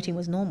assumed that bloating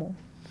was normal.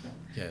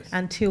 Yes.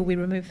 Until we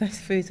remove those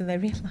foods and they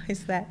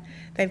realise that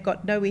they've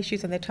got no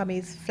issues and their tummy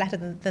is flatter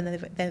than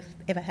they've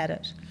ever had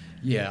it.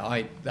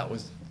 Yeah, that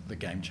was the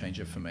game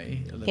changer for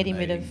me. Getting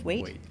rid of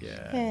wheat.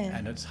 Yeah.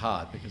 And it's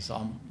hard because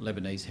I'm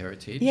Lebanese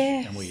heritage,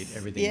 yes. and we eat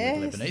everything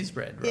with Lebanese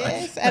bread, right?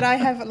 Yes, and I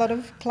have a lot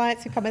of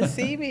clients who come and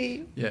see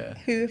me yeah.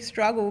 who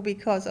struggle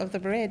because of the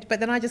bread, but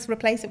then I just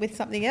replace it with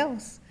something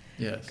else.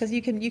 Yes. Because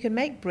you can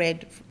make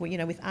bread,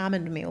 with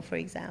almond meal, for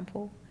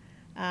example,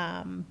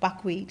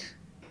 buckwheat.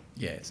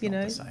 Yeah, it's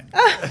not the same.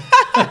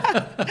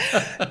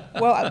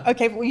 Well,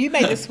 okay, you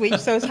made the switch,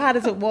 so as hard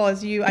as it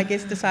was, you, I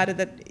guess, decided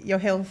that your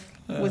health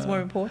was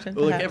more important.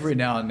 Well, look, every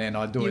now and then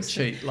I do a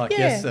cheat. Like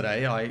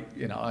yesterday,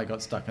 I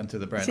got stuck into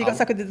the bread. So you got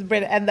stuck into the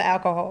bread and the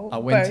alcohol. I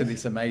went both. to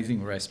this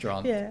amazing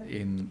restaurant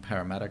in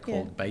Parramatta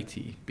called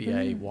Bayti,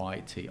 Bayti,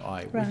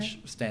 which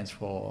stands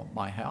for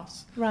My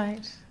House.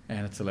 Right.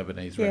 and it's a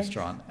Lebanese Yes.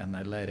 restaurant, and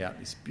they laid out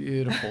this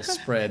beautiful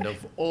spread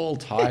of all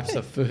types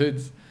of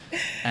foods,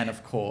 and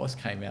of course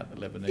came out the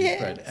Lebanese Yes.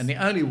 bread. And the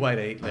only way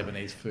to eat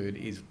Lebanese food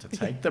is to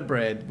take the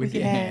bread with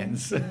your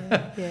hands.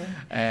 Yeah.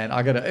 And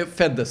it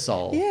fed the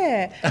soul.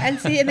 Yeah, and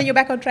then you're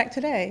back on track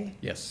today.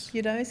 Yes.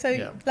 You know, so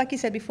Yeah. like you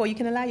said before, you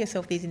can allow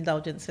yourself these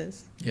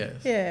indulgences. Yes.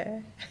 Yeah.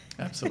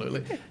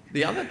 Absolutely.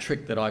 The other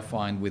trick that I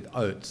find with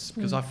oats,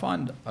 because I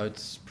find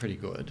oats pretty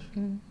good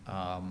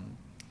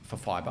for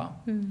fibre,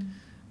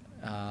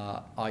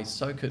 I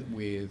soak it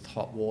with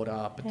hot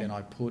water, but then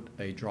I put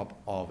a drop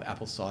of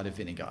apple cider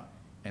vinegar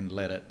and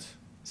let it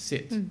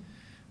sit.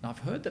 Now, I've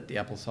heard that the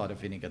apple cider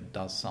vinegar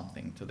does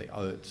something to the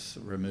oats,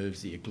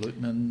 removes the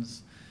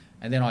agglutinins,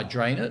 and then I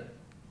drain it,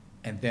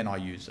 and then I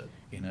use it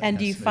in And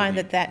do you find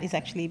smoothie. that is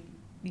actually,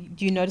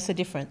 do you notice a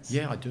difference?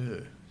 Yeah, I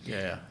do.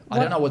 Yeah. I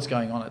don't know what's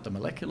going on at the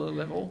molecular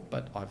level,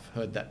 but I've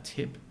heard that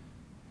tip.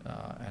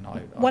 And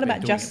I've What been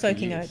about doing just it for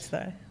soaking years. oats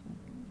though?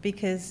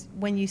 Because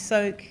when you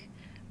soak,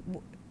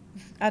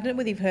 I don't know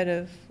whether you've heard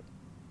of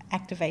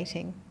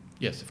activating.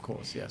 Yes, of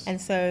course, yes. And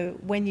so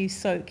when you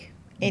soak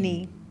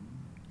any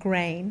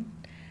grain,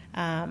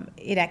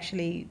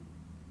 it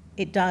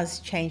does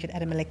change it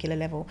at a molecular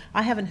level.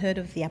 I haven't heard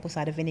of the apple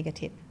cider vinegar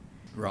tip.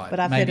 Right. But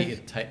I've maybe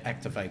heard of, it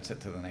activates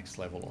it to the next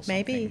level or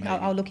maybe. something.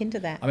 I'll look into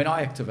that. I mean,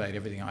 I activate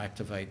everything. I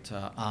activate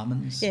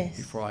almonds Yes,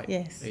 before I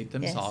yes, eat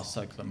them. yes. So I'll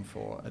soak them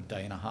for a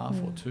day and a half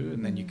or two,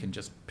 and then you can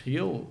just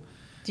peel.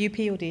 Do you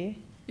peel, do you?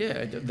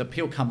 Yeah, the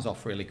peel comes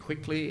off really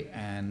quickly,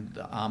 and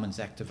the almonds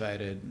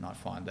activated, and I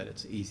find that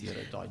it's easier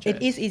to digest.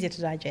 It is easier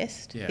to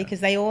digest Yeah. because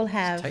they all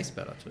have... It tastes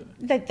better too.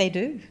 They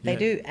do. They Yeah.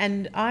 do.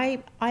 And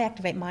I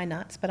activate my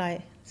nuts, but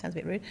sounds a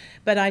bit rude,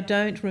 but I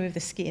don't remove the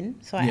skin.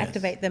 So I Yes.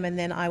 activate them and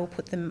then I will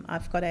put them,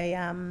 I've got a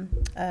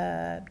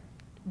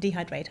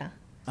dehydrator.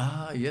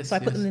 Ah, yes. So I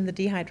put yes. them in the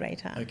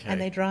dehydrator Okay. and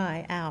they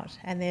dry out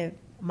and they're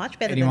much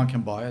better Anyone than...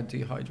 can buy a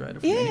dehydrator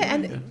from Yeah,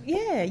 anywhere?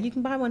 and you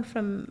can buy one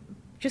from,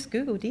 just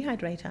Google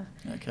dehydrator.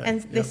 Okay.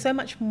 And they're yep. so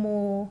much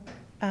more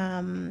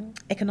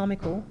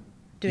economical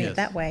doing Yes. it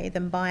that way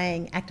than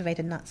buying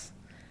activated nuts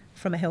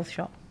from a health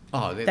shop.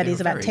 Oh, That they're is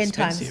about very 10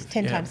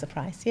 expensive. times the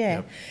price, yeah.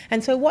 Yep.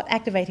 And so what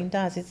activating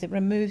does is it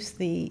removes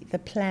the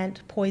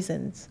plant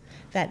poisons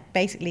that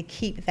basically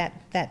keep that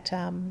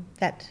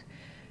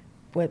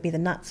whether it be the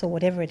nuts or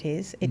whatever it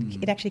is,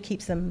 it actually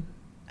keeps them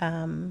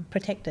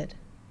protected.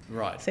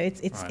 Right. So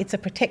it's a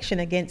protection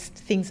against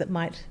things that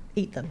might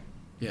eat them.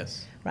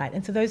 Yes. Right,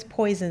 and so those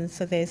poisons,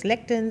 so there's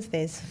lectins,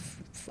 there's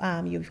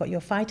you've got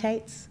your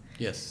phytates.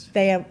 Yes.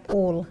 They are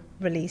all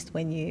released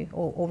when you,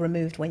 or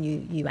removed when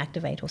you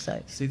activate or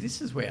soak. See,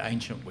 this is where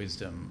ancient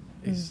wisdom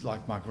is.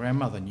 Like my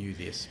grandmother knew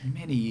this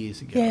many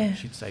years ago. Yeah.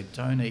 She'd say,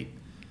 don't eat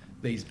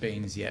these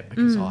beans yet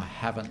because I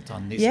haven't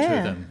done this Yeah.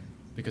 to them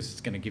because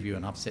it's going to give you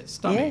an upset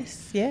stomach.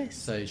 Yes.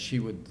 So she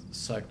would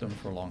soak them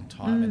for a long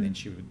time and then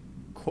she would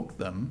cook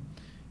them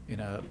in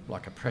a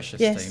pressure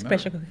Yes, steamer.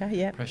 pressure cooker,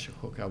 yeah. Pressure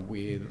cooker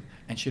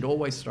and she'd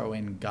always throw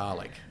in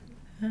garlic.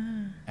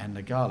 And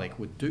the garlic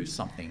would do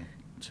something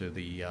to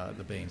the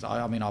beans.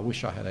 I mean, I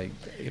wish I had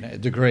a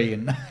degree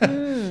in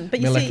But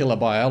you molecular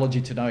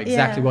biology to know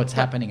exactly what's but-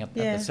 happening at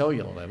yeah. the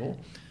cellular level.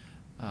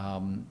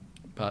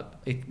 But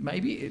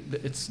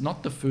it's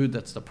not the food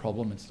that's the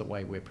problem, it's the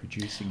way we're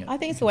producing it. I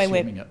think it's and the way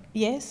consuming it.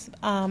 Yes.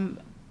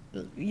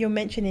 You're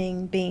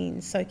mentioning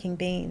beans, soaking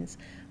beans.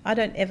 I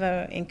don't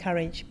ever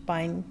encourage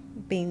buying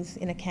beans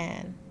in a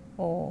can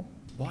or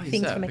Why is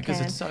things that? from a Because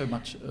can. it's so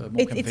much more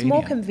convenient. It's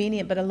more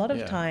convenient, but a lot of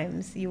Yeah.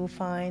 times you will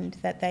find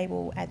that they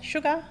will add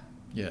sugar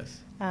Yes.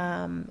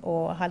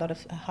 or a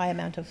high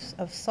amount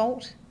of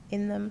salt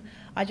in them.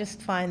 I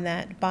just find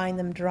that buying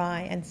them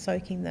dry and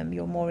soaking them,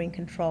 you're more in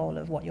control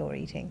of what you're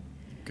eating.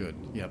 Good.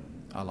 Yep.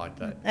 I like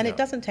that. And Yep. it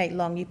doesn't take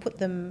long. You put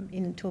them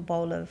into a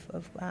bowl of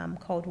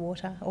cold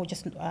water or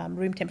just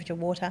room temperature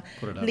water.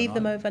 Put it Leave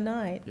them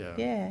overnight. overnight.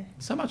 Yeah.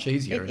 So much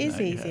easier, It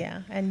isn't is it?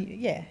 easier. And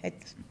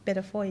it's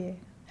better for you.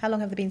 How long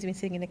have the beans been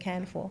sitting in a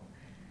can for?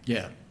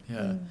 Yeah.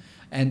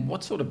 And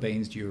what sort of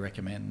beans do you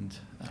recommend?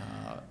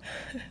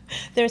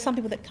 There are some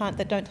people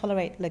that don't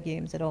tolerate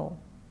legumes at all.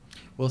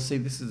 Well, see,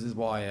 this is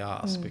why I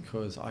ask,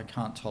 because I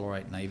can't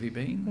tolerate navy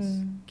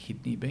beans,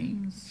 kidney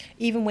beans.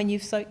 Even when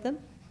you've soaked them?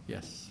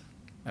 Yes,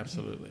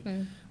 absolutely.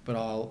 But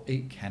I'll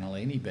eat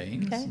cannellini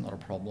beans, Okay. not a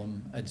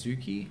problem.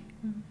 Adzuki,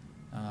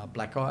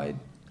 black-eyed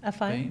Are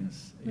fine.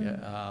 beans,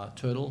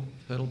 turtle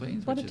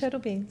beans. What which are is turtle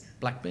beans?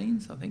 Black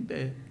beans, I think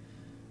they're...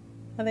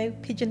 Are they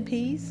pigeon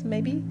peas,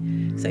 maybe?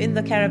 So in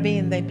the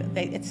Caribbean,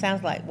 it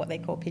sounds like what they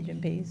call pigeon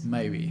peas.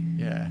 Maybe,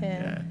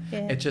 yeah.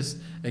 Yeah.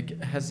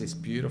 It has this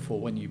beautiful,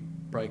 when you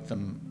break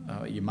them,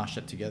 you mush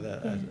it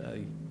together,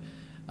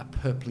 a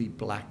purpley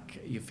black,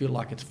 you feel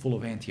like it's full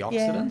of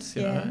antioxidants,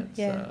 you know.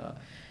 It's,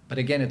 but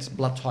again, it's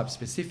blood type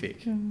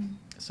specific.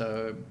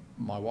 So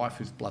my wife,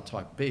 who's blood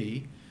type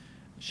B,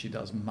 she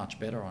does much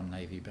better on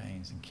navy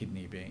beans and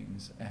kidney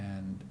beans.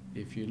 And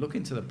if you look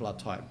into the blood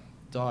type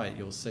diet,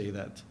 you'll see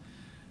that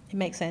It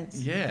makes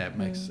sense. yeah, it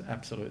makes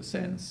absolute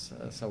sense.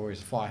 So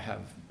whereas if I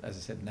have, as I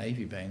said,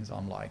 navy beans,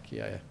 I'm like,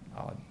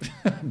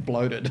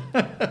 bloated.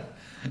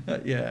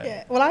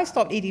 Yeah. Well, I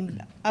stopped eating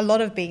a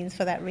lot of beans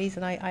for that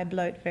reason. I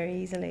bloat very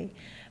easily.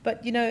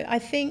 But, I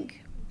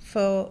think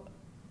for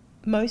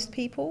most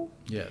people,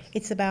 Yes.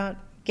 it's about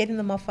getting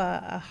them off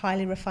a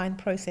highly refined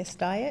processed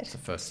diet. It's the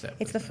first step.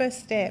 It's the first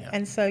step. Yeah.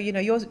 And so,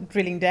 you're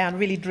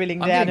really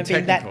drilling I'm down getting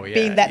and being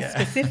technical, that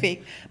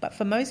specific. But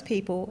for most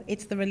people,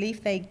 it's the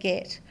relief they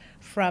get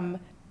from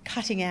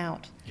cutting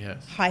out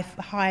Yes.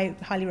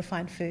 highly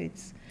refined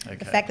foods. Okay.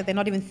 The fact that they're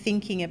not even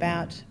thinking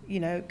about,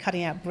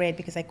 cutting out bread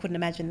because they couldn't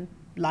imagine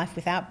life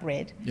without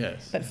bread.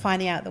 Yes. But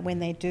finding out that when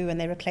they do and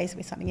they replace it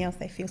with something else,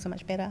 they feel so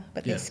much better.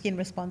 But their Yes. skin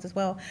responds as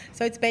well.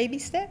 So it's baby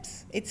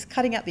steps. It's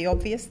cutting out the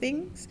obvious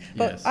things.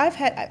 But Yes. I've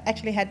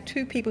actually had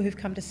 2 people who've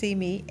come to see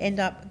me end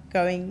up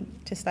going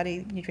to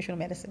study nutritional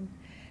medicine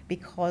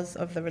because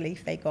of the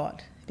relief they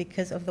got,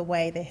 because of the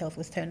way their health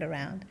was turned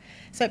around.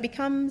 So it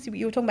becomes,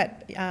 you were talking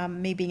about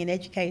me being an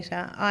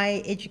educator.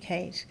 I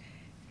educate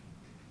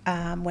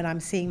when I'm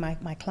seeing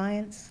my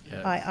clients.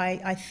 Yes.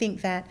 I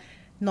think that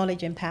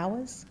knowledge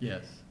empowers.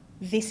 Yes.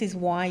 This is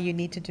why you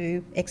need to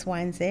do X, Y,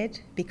 and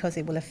Z, because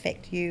it will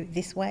affect you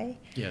this way.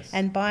 Yes.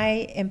 And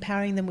by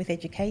empowering them with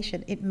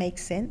education, it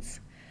makes sense.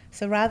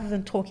 So rather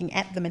than talking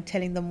at them and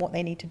telling them what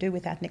they need to do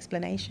without an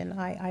explanation,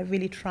 I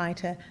really try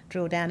to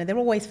drill down. And they're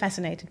always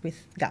fascinated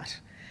with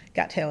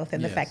gut health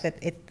and the Yes. fact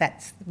that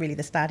that's really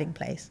the starting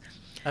place.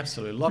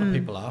 Absolutely. A lot of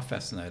people are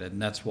fascinated,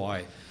 and that's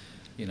why,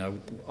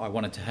 I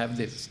wanted to have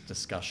this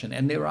discussion.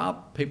 And there are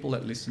people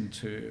that listen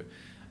to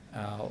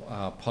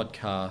our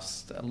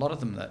podcast, a lot of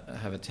them that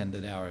have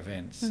attended our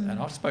events, and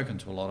I've spoken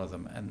to a lot of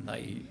them, and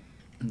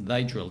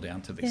they drill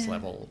down to this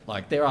level.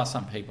 Like, there are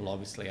some people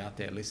obviously out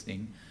there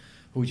listening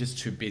who are just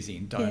too busy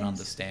and don't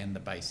understand the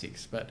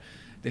basics, but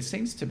there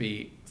seems to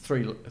be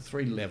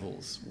three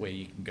levels where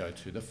you can go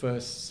to. The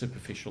first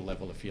superficial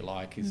level, if you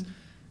like, is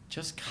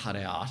just cut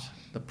out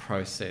the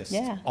processed,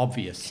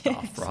 obvious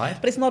stuff, right?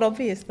 But it's not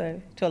obvious, though,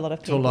 to a lot of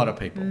people. To a lot of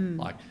people,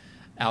 like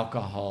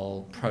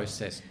alcohol,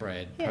 processed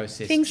bread,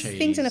 processed cheese.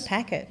 Things in a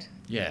packet.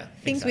 Yeah,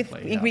 Things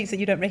exactly, with ingredients that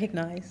you don't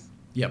recognise.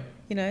 Yep.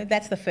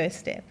 That's the first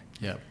step.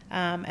 Yep.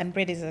 And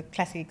bread is a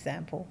classic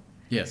example.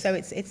 Yes. So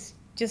it's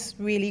just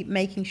really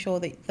making sure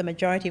that the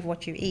majority of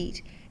what you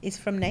eat is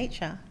from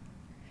nature,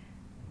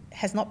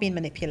 has not been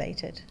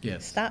manipulated.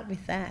 Yes. Start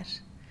with that.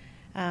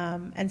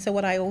 And so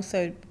what I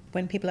also,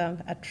 when people are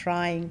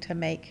trying to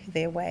make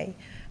their way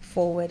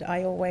forward,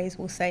 I always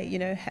will say,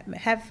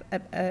 have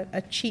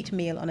a cheat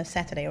meal on a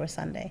Saturday or a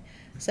Sunday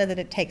so that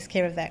it takes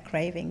care of that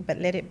craving, but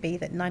let it be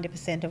that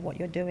 90% of what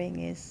you're doing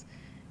is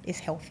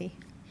healthy.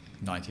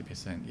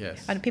 90%,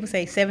 yes. And people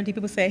say 70,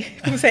 people say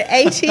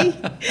 80.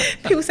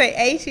 People say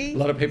 80. A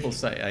lot of people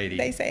say 80.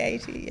 They say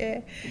 80,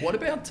 yeah. What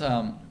about...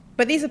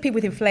 But these are people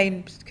with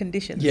inflamed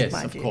conditions, yes,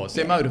 mind of you. course.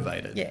 They're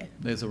motivated. Yeah.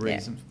 There's a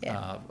reason.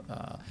 Yeah.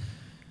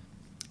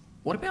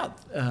 What about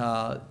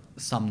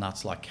some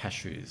nuts like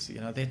cashews?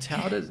 They're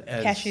touted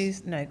as...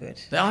 Cashews, no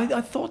good. I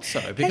thought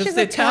so, because Cashews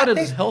they're are touted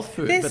as health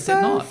food, but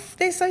they're not.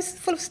 They're so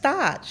full of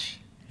starch.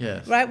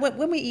 Yes. Right?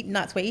 When we eat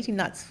nuts, we're eating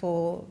nuts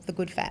for the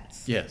good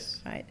fats. Yes.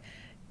 Right?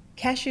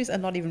 Cashews are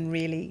not even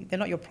really, they're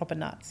not your proper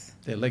nuts.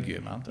 They're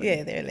legume, aren't they?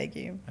 Yeah, they're a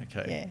legume.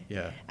 Okay.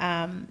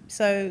 Yeah.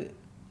 So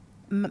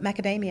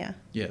macadamia,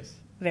 Yes.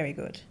 very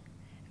good.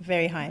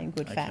 Very high in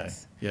good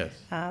fats. Yes.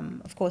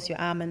 Of course, your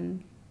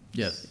almond,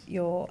 Yes.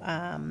 your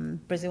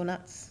Brazil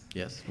nuts.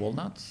 Yes.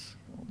 Walnuts.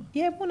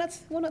 Yeah,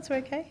 walnuts are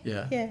okay.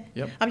 Yeah. Yeah.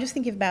 Yep. I'm just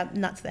thinking about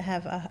nuts that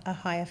have a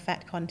higher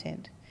fat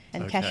content.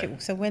 And Okay. cashew.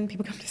 So when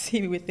people come to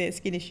see me with their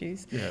skin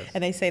issues, Yes.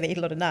 and they say they eat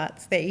a lot of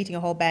nuts, they're eating a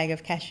whole bag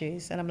of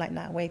cashews, and I'm like,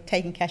 nah, we're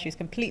taking cashews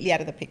completely out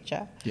of the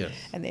picture. Yes.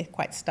 And they're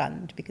quite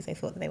stunned because they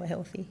thought that they were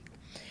healthy.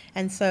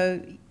 And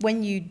so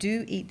when you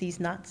do eat these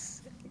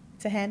nuts,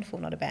 it's a handful,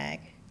 not a bag.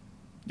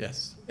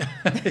 Yes.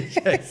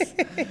 Yes.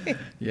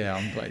 Yeah,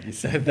 I'm glad you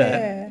said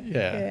that.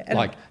 Yeah. And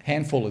Like,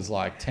 handful is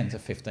like 10 to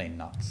 15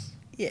 nuts,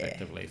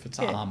 effectively. If it's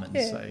almonds,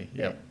 say.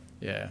 Yep.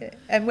 Yeah.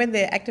 And when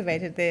they're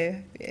activated,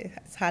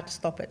 it's hard to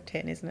stop at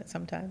 10, isn't it,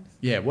 sometimes?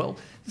 Yeah, well,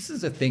 this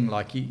is the thing,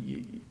 like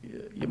you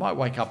might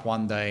wake up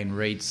one day and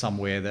read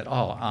somewhere that,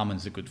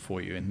 almonds are good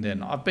for you. And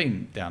then I've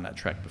been down that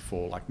track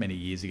before, like many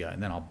years ago,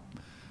 and then I'll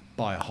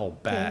buy a whole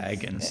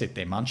bag and sit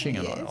there munching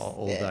it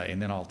all day.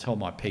 And then I'll tell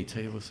my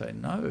PT, will say,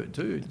 no,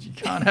 dude, you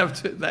can't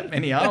have that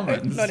many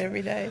almonds. Not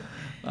every day.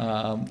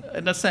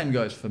 And the same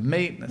goes for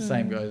meat, and the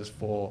same goes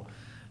for...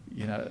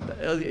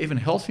 even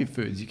healthy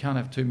foods, you can't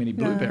have too many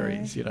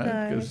blueberries,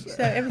 No.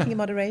 So everything in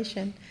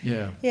moderation.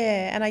 Yeah.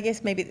 Yeah, and I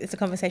guess maybe it's a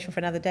conversation for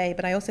another day,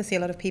 but I also see a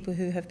lot of people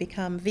who have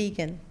become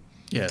vegan.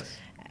 Yes.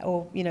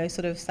 Or,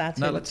 sort of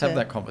started No, let's have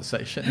that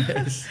conversation,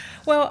 yes.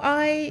 Well,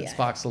 it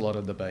sparks a lot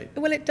of debate.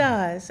 Well, it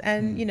does,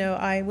 and,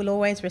 I will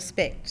always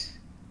respect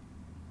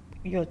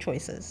your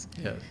choices.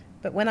 Yes.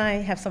 But when I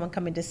have someone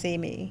come in to see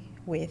me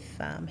with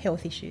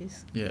health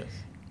issues, Yes.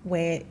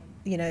 where,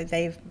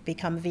 they've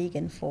become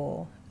vegan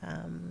for...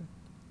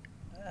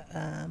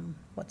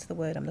 what's the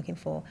word I'm looking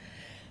for?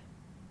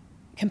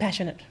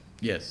 Compassionate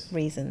Yes.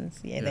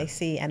 reasons. Yeah, they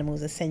see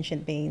animals as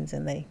sentient beings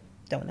and they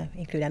don't want to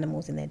include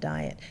animals in their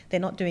diet. They're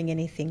not doing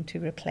anything to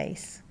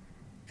replace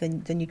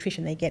the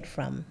nutrition they get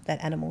from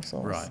that animal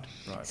source.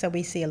 Right. So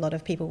we see a lot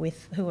of people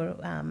who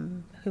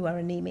are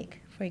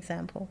anemic, for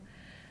example.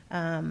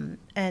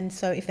 And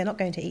so if they're not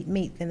going to eat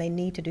meat, then they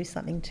need to do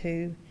something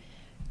to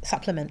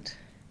supplement.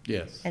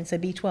 Yes. And so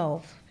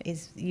B12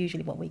 is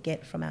usually what we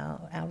get from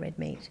our red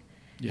meat.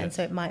 Yes. And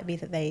so it might be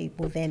that they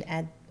will then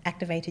add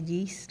activated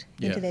yeast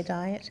into Yes. their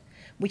diet,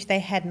 which they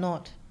had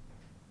not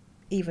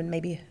even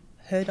maybe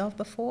heard of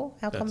before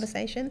our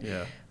conversation.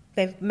 Yeah.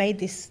 They've made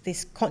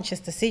this conscious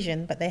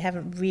decision, but they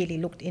haven't really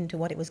looked into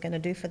what it was going to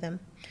do for them.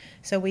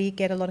 So we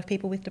get a lot of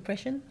people with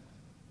depression.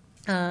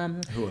 Who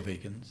are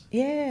vegans?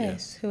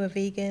 Yes, who are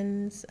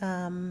vegans.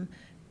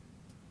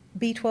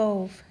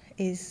 B12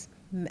 is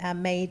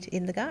made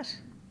in the gut.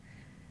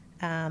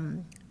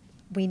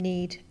 We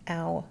need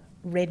our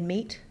red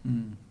meat.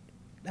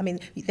 I mean,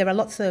 there are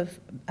lots of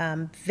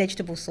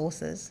vegetable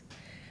sources,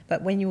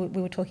 but when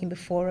we were talking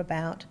before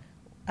about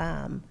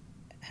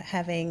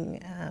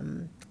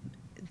having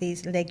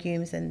these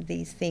legumes and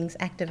these things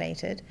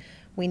activated,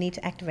 we need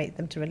to activate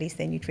them to release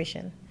their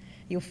nutrition.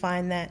 You'll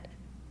find that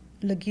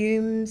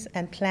legumes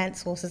and plant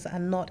sources are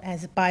not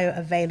as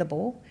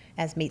bioavailable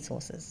as meat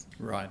sources.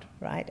 Right.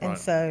 And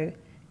so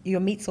your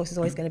meat source is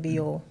always going to be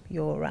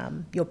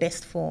your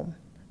best form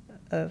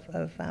of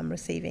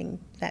receiving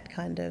that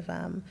kind of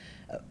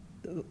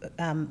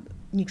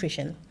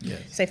nutrition.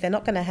 Yes. So if they're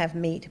not going to have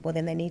meat, well,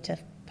 then they need to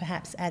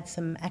perhaps add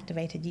some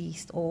activated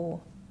yeast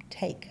or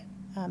take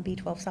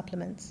B12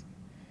 supplements.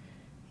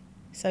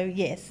 So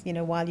yes,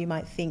 while you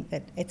might think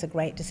that it's a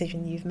great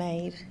decision you've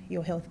made,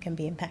 your health can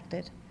be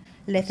impacted.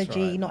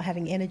 Lethargy, right. not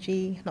having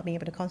energy, not being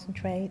able to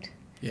concentrate,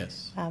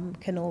 Yes.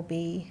 can all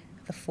be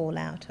the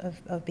fallout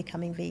of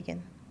becoming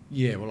vegan.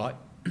 Yeah, well,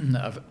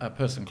 a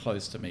person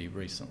close to me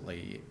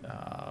recently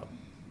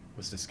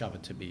was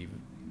discovered to be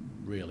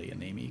really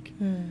anemic,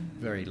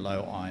 very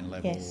low iron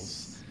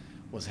levels,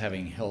 was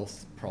having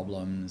health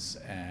problems,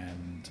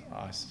 and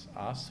I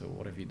asked her,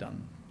 what have you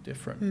done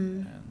different?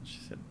 And she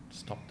said,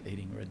 stopped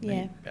eating red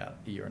meat about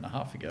a year and a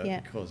half ago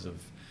because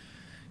of,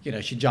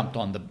 she jumped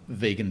on the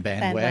vegan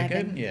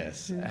bandwagon.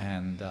 Yes,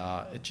 and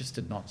it just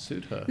did not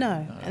suit her.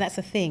 No, and that's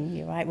the thing,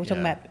 you're right. We're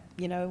talking about,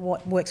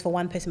 what works for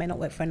one person may not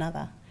work for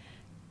another.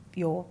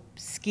 Your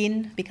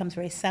skin becomes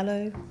very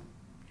sallow,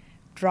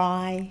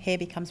 dry, hair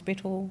becomes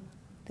brittle.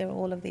 There are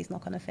all of these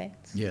knock-on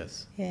effects.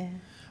 Yes. Yeah.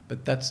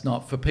 But that's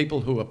not, for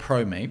people who are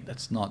pro-meat,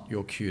 that's not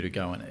your cue to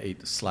go and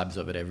eat slabs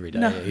of it every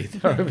day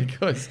either,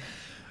 because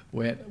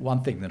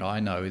one thing that I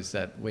know is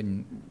that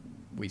when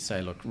we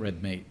say, look,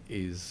 red meat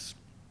is,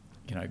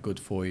 good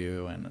for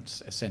you and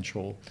it's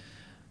essential,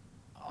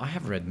 I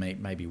have red meat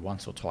maybe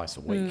once or twice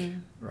a week,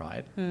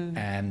 right?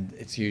 And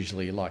it's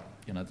usually like,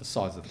 the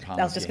size of the palm of your hand.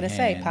 I was just going to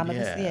say,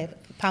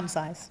 palm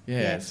size.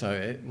 Yeah,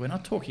 so we're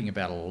not talking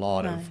about a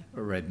lot of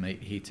red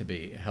meat here to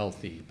be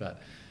healthy,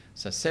 but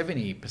so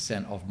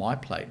 70% of my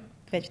plate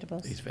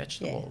is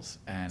vegetables,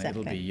 and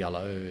it'll be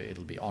yellow,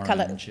 it'll be orange.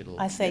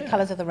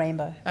 Colours of the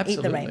rainbow. Absolutely.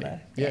 Eat the rainbow.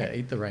 Yeah,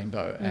 eat the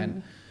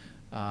rainbow.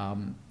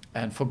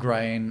 And for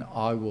grain,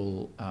 I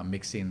will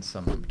mix in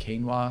some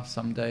quinoa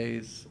some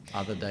days,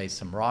 other days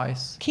some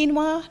rice.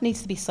 Quinoa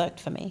needs to be soaked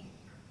for me,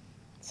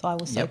 so I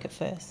will soak it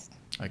first.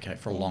 Okay,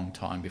 for a long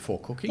time before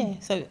cooking? Yeah,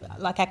 so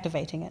like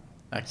activating it.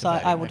 So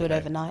I will do it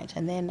overnight,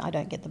 and then I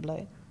don't get the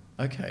bloat.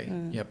 Okay,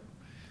 yep.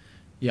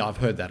 Yeah, I've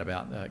heard that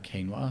about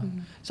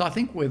quinoa. So I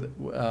think with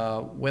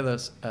whether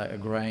a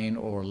grain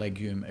or a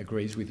legume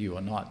agrees with you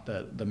or not,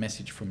 the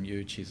message from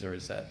you, Chiza,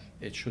 is that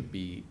it should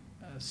be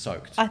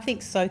soaked. I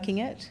think soaking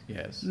it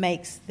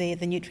makes the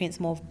nutrients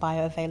more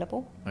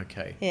bioavailable.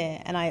 Okay.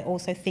 Yeah, and I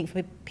also think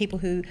for people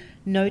who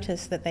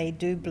notice that they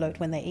do bloat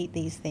when they eat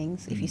these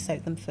things, if you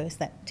soak them first,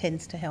 that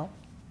tends to help.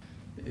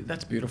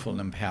 That's beautiful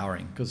and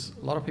empowering, because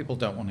a lot of people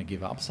don't want to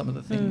give up some of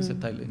the things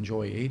that they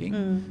enjoy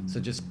eating. So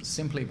just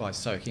simply by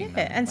soaking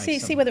them. And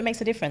see whether it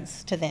makes a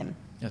difference to them.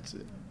 That's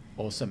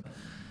awesome.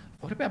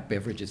 What about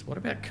beverages? What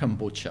about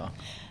kombucha?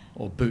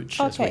 Or booch,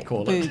 as we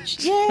call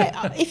it.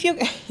 Yeah, if you're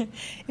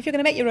going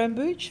to make your own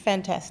booch,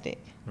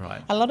 fantastic.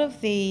 Right. A lot of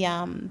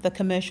the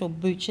commercial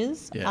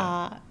booches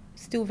are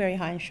still very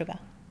high in sugar,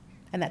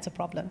 and that's a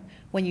problem.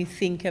 When you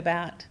think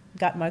about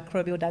gut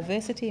microbial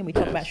diversity, and we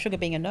talk about sugar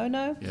being a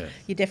no-no,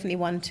 you definitely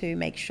want to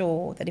make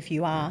sure that if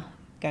you are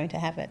going to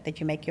have it, that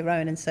you make your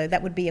own. And so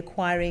that would be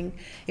acquiring.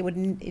 It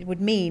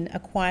would mean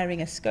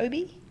acquiring a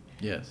SCOBY.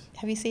 Yes.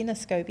 Have you seen a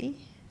SCOBY?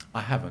 I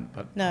haven't,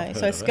 but no. I've heard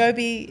So a of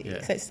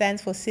SCOBY, so it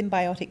stands for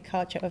symbiotic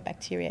culture of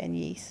bacteria and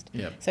yeast.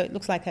 Yep. So it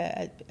looks like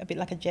a bit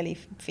like a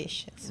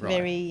jellyfish. It's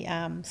very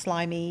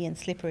slimy and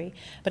slippery,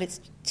 but it's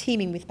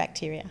teeming with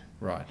bacteria.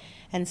 Right.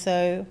 And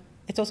so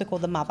it's also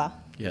called the mother.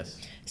 Yes.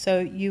 So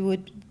you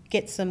would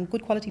get some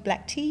good quality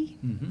black tea,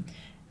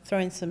 throw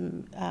in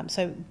some,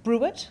 so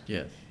brew it.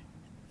 Yes.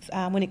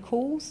 When it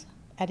cools,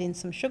 add in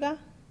some sugar,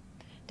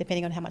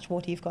 depending on how much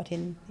water you've got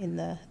in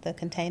the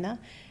container.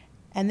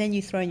 And then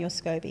you throw in your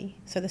SCOBY.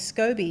 So the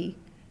SCOBY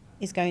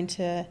is going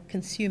to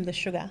consume the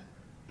sugar.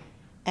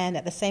 And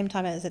at the same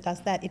time as it does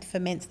that, it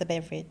ferments the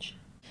beverage.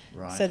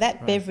 Right. So that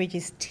right. beverage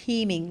is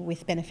teeming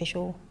with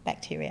beneficial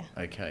bacteria.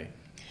 Okay.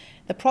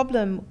 The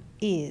problem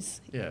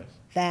is Yes.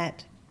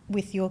 that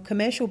with your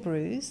commercial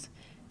brews,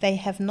 they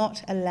have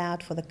not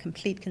allowed for the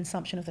complete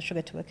consumption of the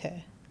sugar to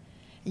occur.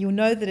 You'll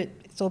know that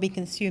it's all been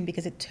consumed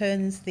because it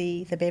turns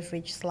the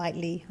beverage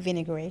slightly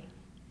vinegary.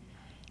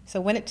 So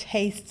when it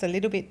tastes a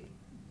little bit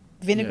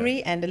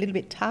vinegary and a little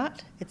bit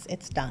tart,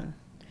 it's done.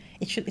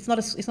 It's not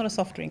a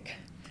soft drink.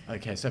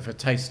 Okay, so if it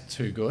tastes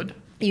too good,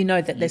 you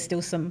know that there's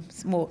still some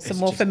more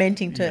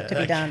fermenting to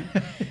be done.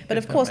 But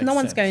of course, no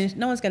one's going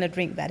to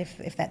drink that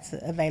if that's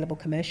available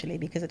commercially,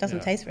 because it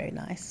doesn't taste very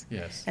nice.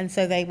 Yes. And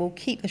so they will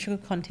keep the sugar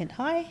content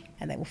high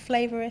and they will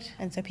flavour it,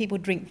 and so people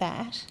drink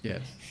that,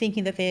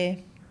 thinking that they're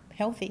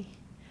healthy,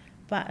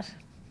 but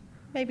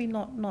maybe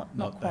not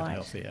quite. That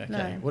healthy. Okay.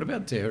 No. What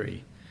about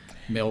dairy?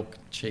 Milk,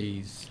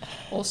 cheese.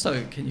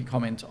 Also, can you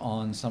comment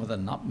on some of the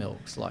nut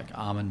milks like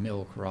almond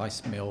milk,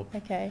 rice milk,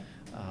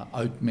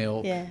 oat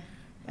milk? Yeah.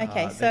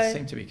 Okay. They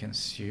seem to be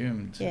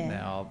consumed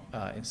now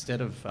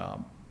instead of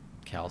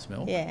cow's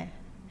milk. Yeah.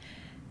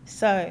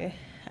 So,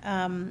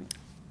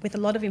 with a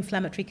lot of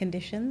inflammatory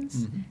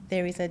conditions,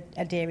 there is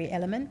a dairy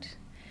element,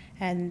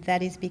 and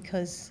that is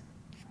because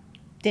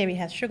dairy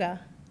has sugar.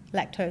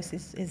 Lactose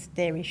is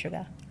dairy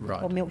sugar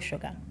or milk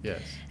sugar.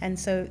 Yes. And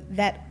so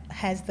that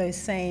has those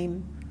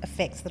same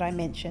effects that I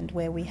mentioned,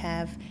 where we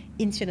have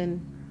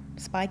insulin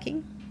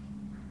spiking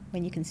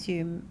when you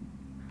consume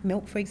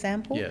milk, for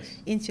example. Yes.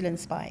 Insulin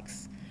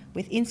spikes.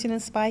 With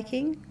insulin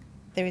spiking,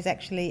 there is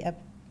actually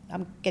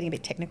I'm getting a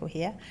bit technical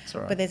here,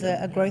 but there's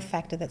a growth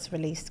factor that's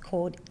released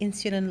called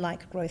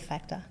insulin-like growth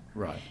factor.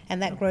 Right.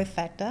 And that growth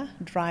factor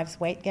drives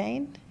weight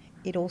gain.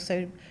 It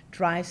also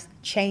drives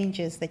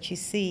changes that you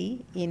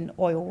see in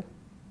oil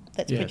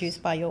that's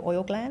produced by your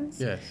oil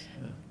glands. Yes.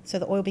 Yeah. So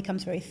the oil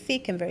becomes very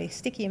thick and very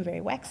sticky and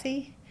very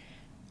waxy.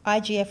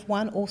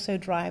 IGF-1 also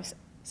drives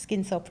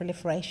skin cell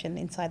proliferation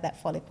inside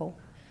that follicle.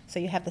 So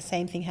you have the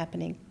same thing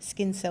happening,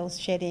 skin cells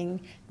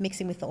shedding,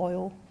 mixing with the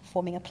oil,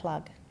 forming a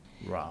plug.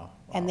 Wow.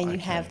 And then you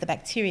have the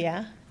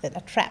bacteria that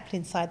are trapped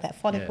inside that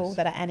follicle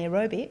that are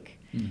anaerobic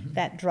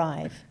that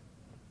drive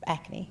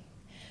acne.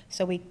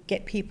 So we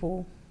get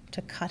people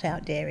to cut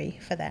out dairy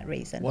for that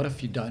reason. What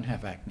if you don't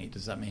have acne?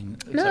 Does that mean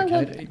it's no, okay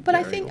well, to eat but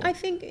dairy? I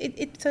think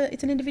it's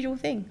an individual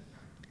thing.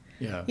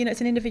 Yeah. You know, it's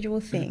an individual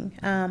thing.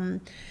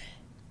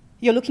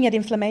 You're looking at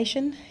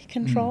inflammation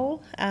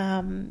control.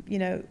 You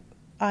know,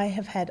 I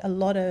have had a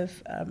lot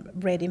of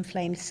red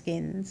inflamed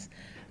skins,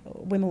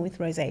 women with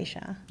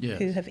rosacea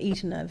who have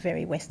eaten a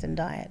very Western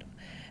diet.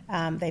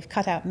 They've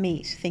cut out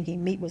meat,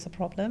 thinking meat was a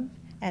problem,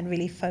 and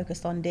really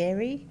focused on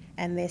dairy,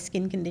 and their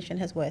skin condition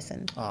has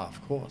worsened. Ah,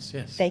 of course,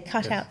 yes. They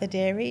cut out the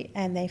dairy,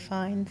 and they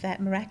find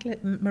that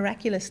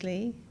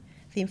miraculously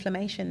the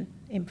inflammation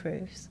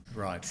improves.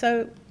 Right.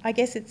 So I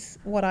guess it's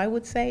what I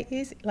would say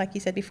is, like you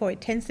said before,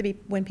 it tends to be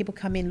when people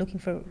come in looking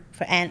for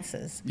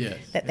answers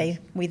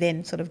we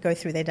then sort of go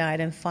through their diet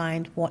and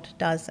find what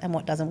does and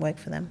what doesn't work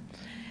for them.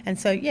 And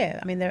so,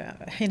 I mean,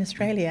 in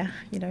Australia,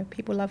 you know,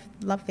 people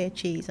love their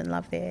cheese and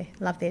love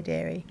their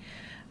dairy.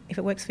 If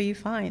it works for you,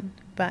 fine.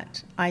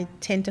 But I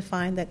tend to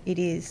find that it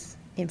is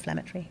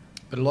inflammatory.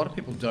 But a lot of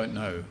people don't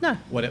know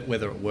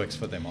whether it works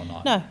for them or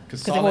not. No,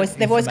 because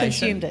they've always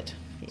consumed it.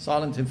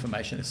 Silent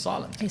information is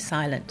silent. It's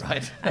silent,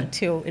 right?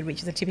 Until it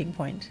reaches a tipping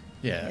point.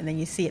 Yeah. And then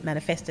you see it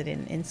manifested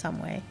in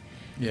some way.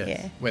 Yes.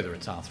 Yeah. Whether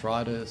it's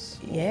arthritis.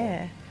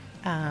 Or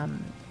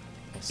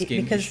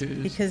skin issues.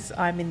 Because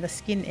I'm in the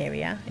skin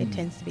area, it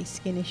tends to be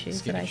skin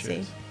issues I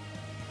see.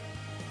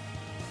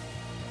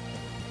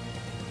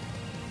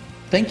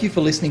 Thank you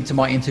for listening to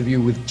my interview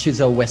with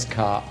Chiza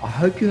Westcarr. I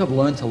hope you have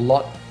learned a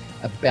lot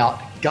about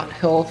gut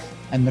health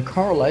and the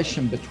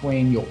correlation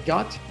between your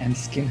gut and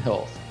skin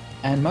health.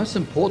 And most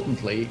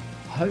importantly,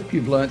 I hope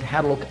you've learned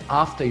how to look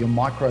after your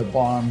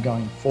microbiome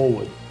going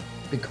forward,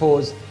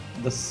 because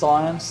the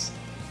science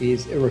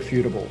is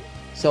irrefutable.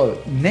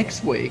 So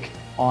next week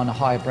on a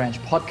Higher Branch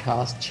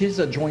podcast,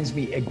 Chiza joins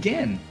me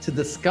again to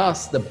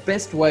discuss the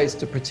best ways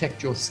to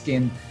protect your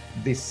skin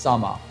this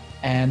summer.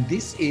 And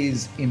this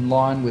is in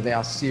line with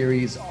our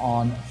series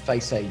on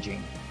face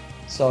aging.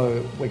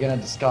 So we're going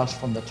to discuss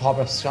from the type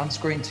of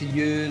sunscreen to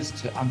use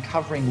to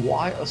uncovering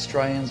why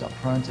Australians are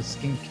prone to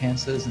skin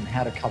cancers and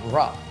how to cover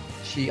up.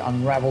 She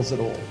unravels it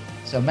all.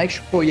 So make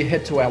sure you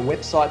head to our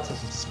website to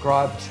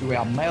subscribe to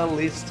our mail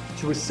list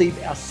to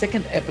receive our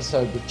second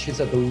episode with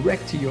Chiza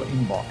direct to your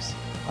inbox.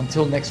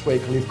 Until next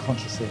week, live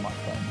consciously, my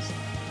friends.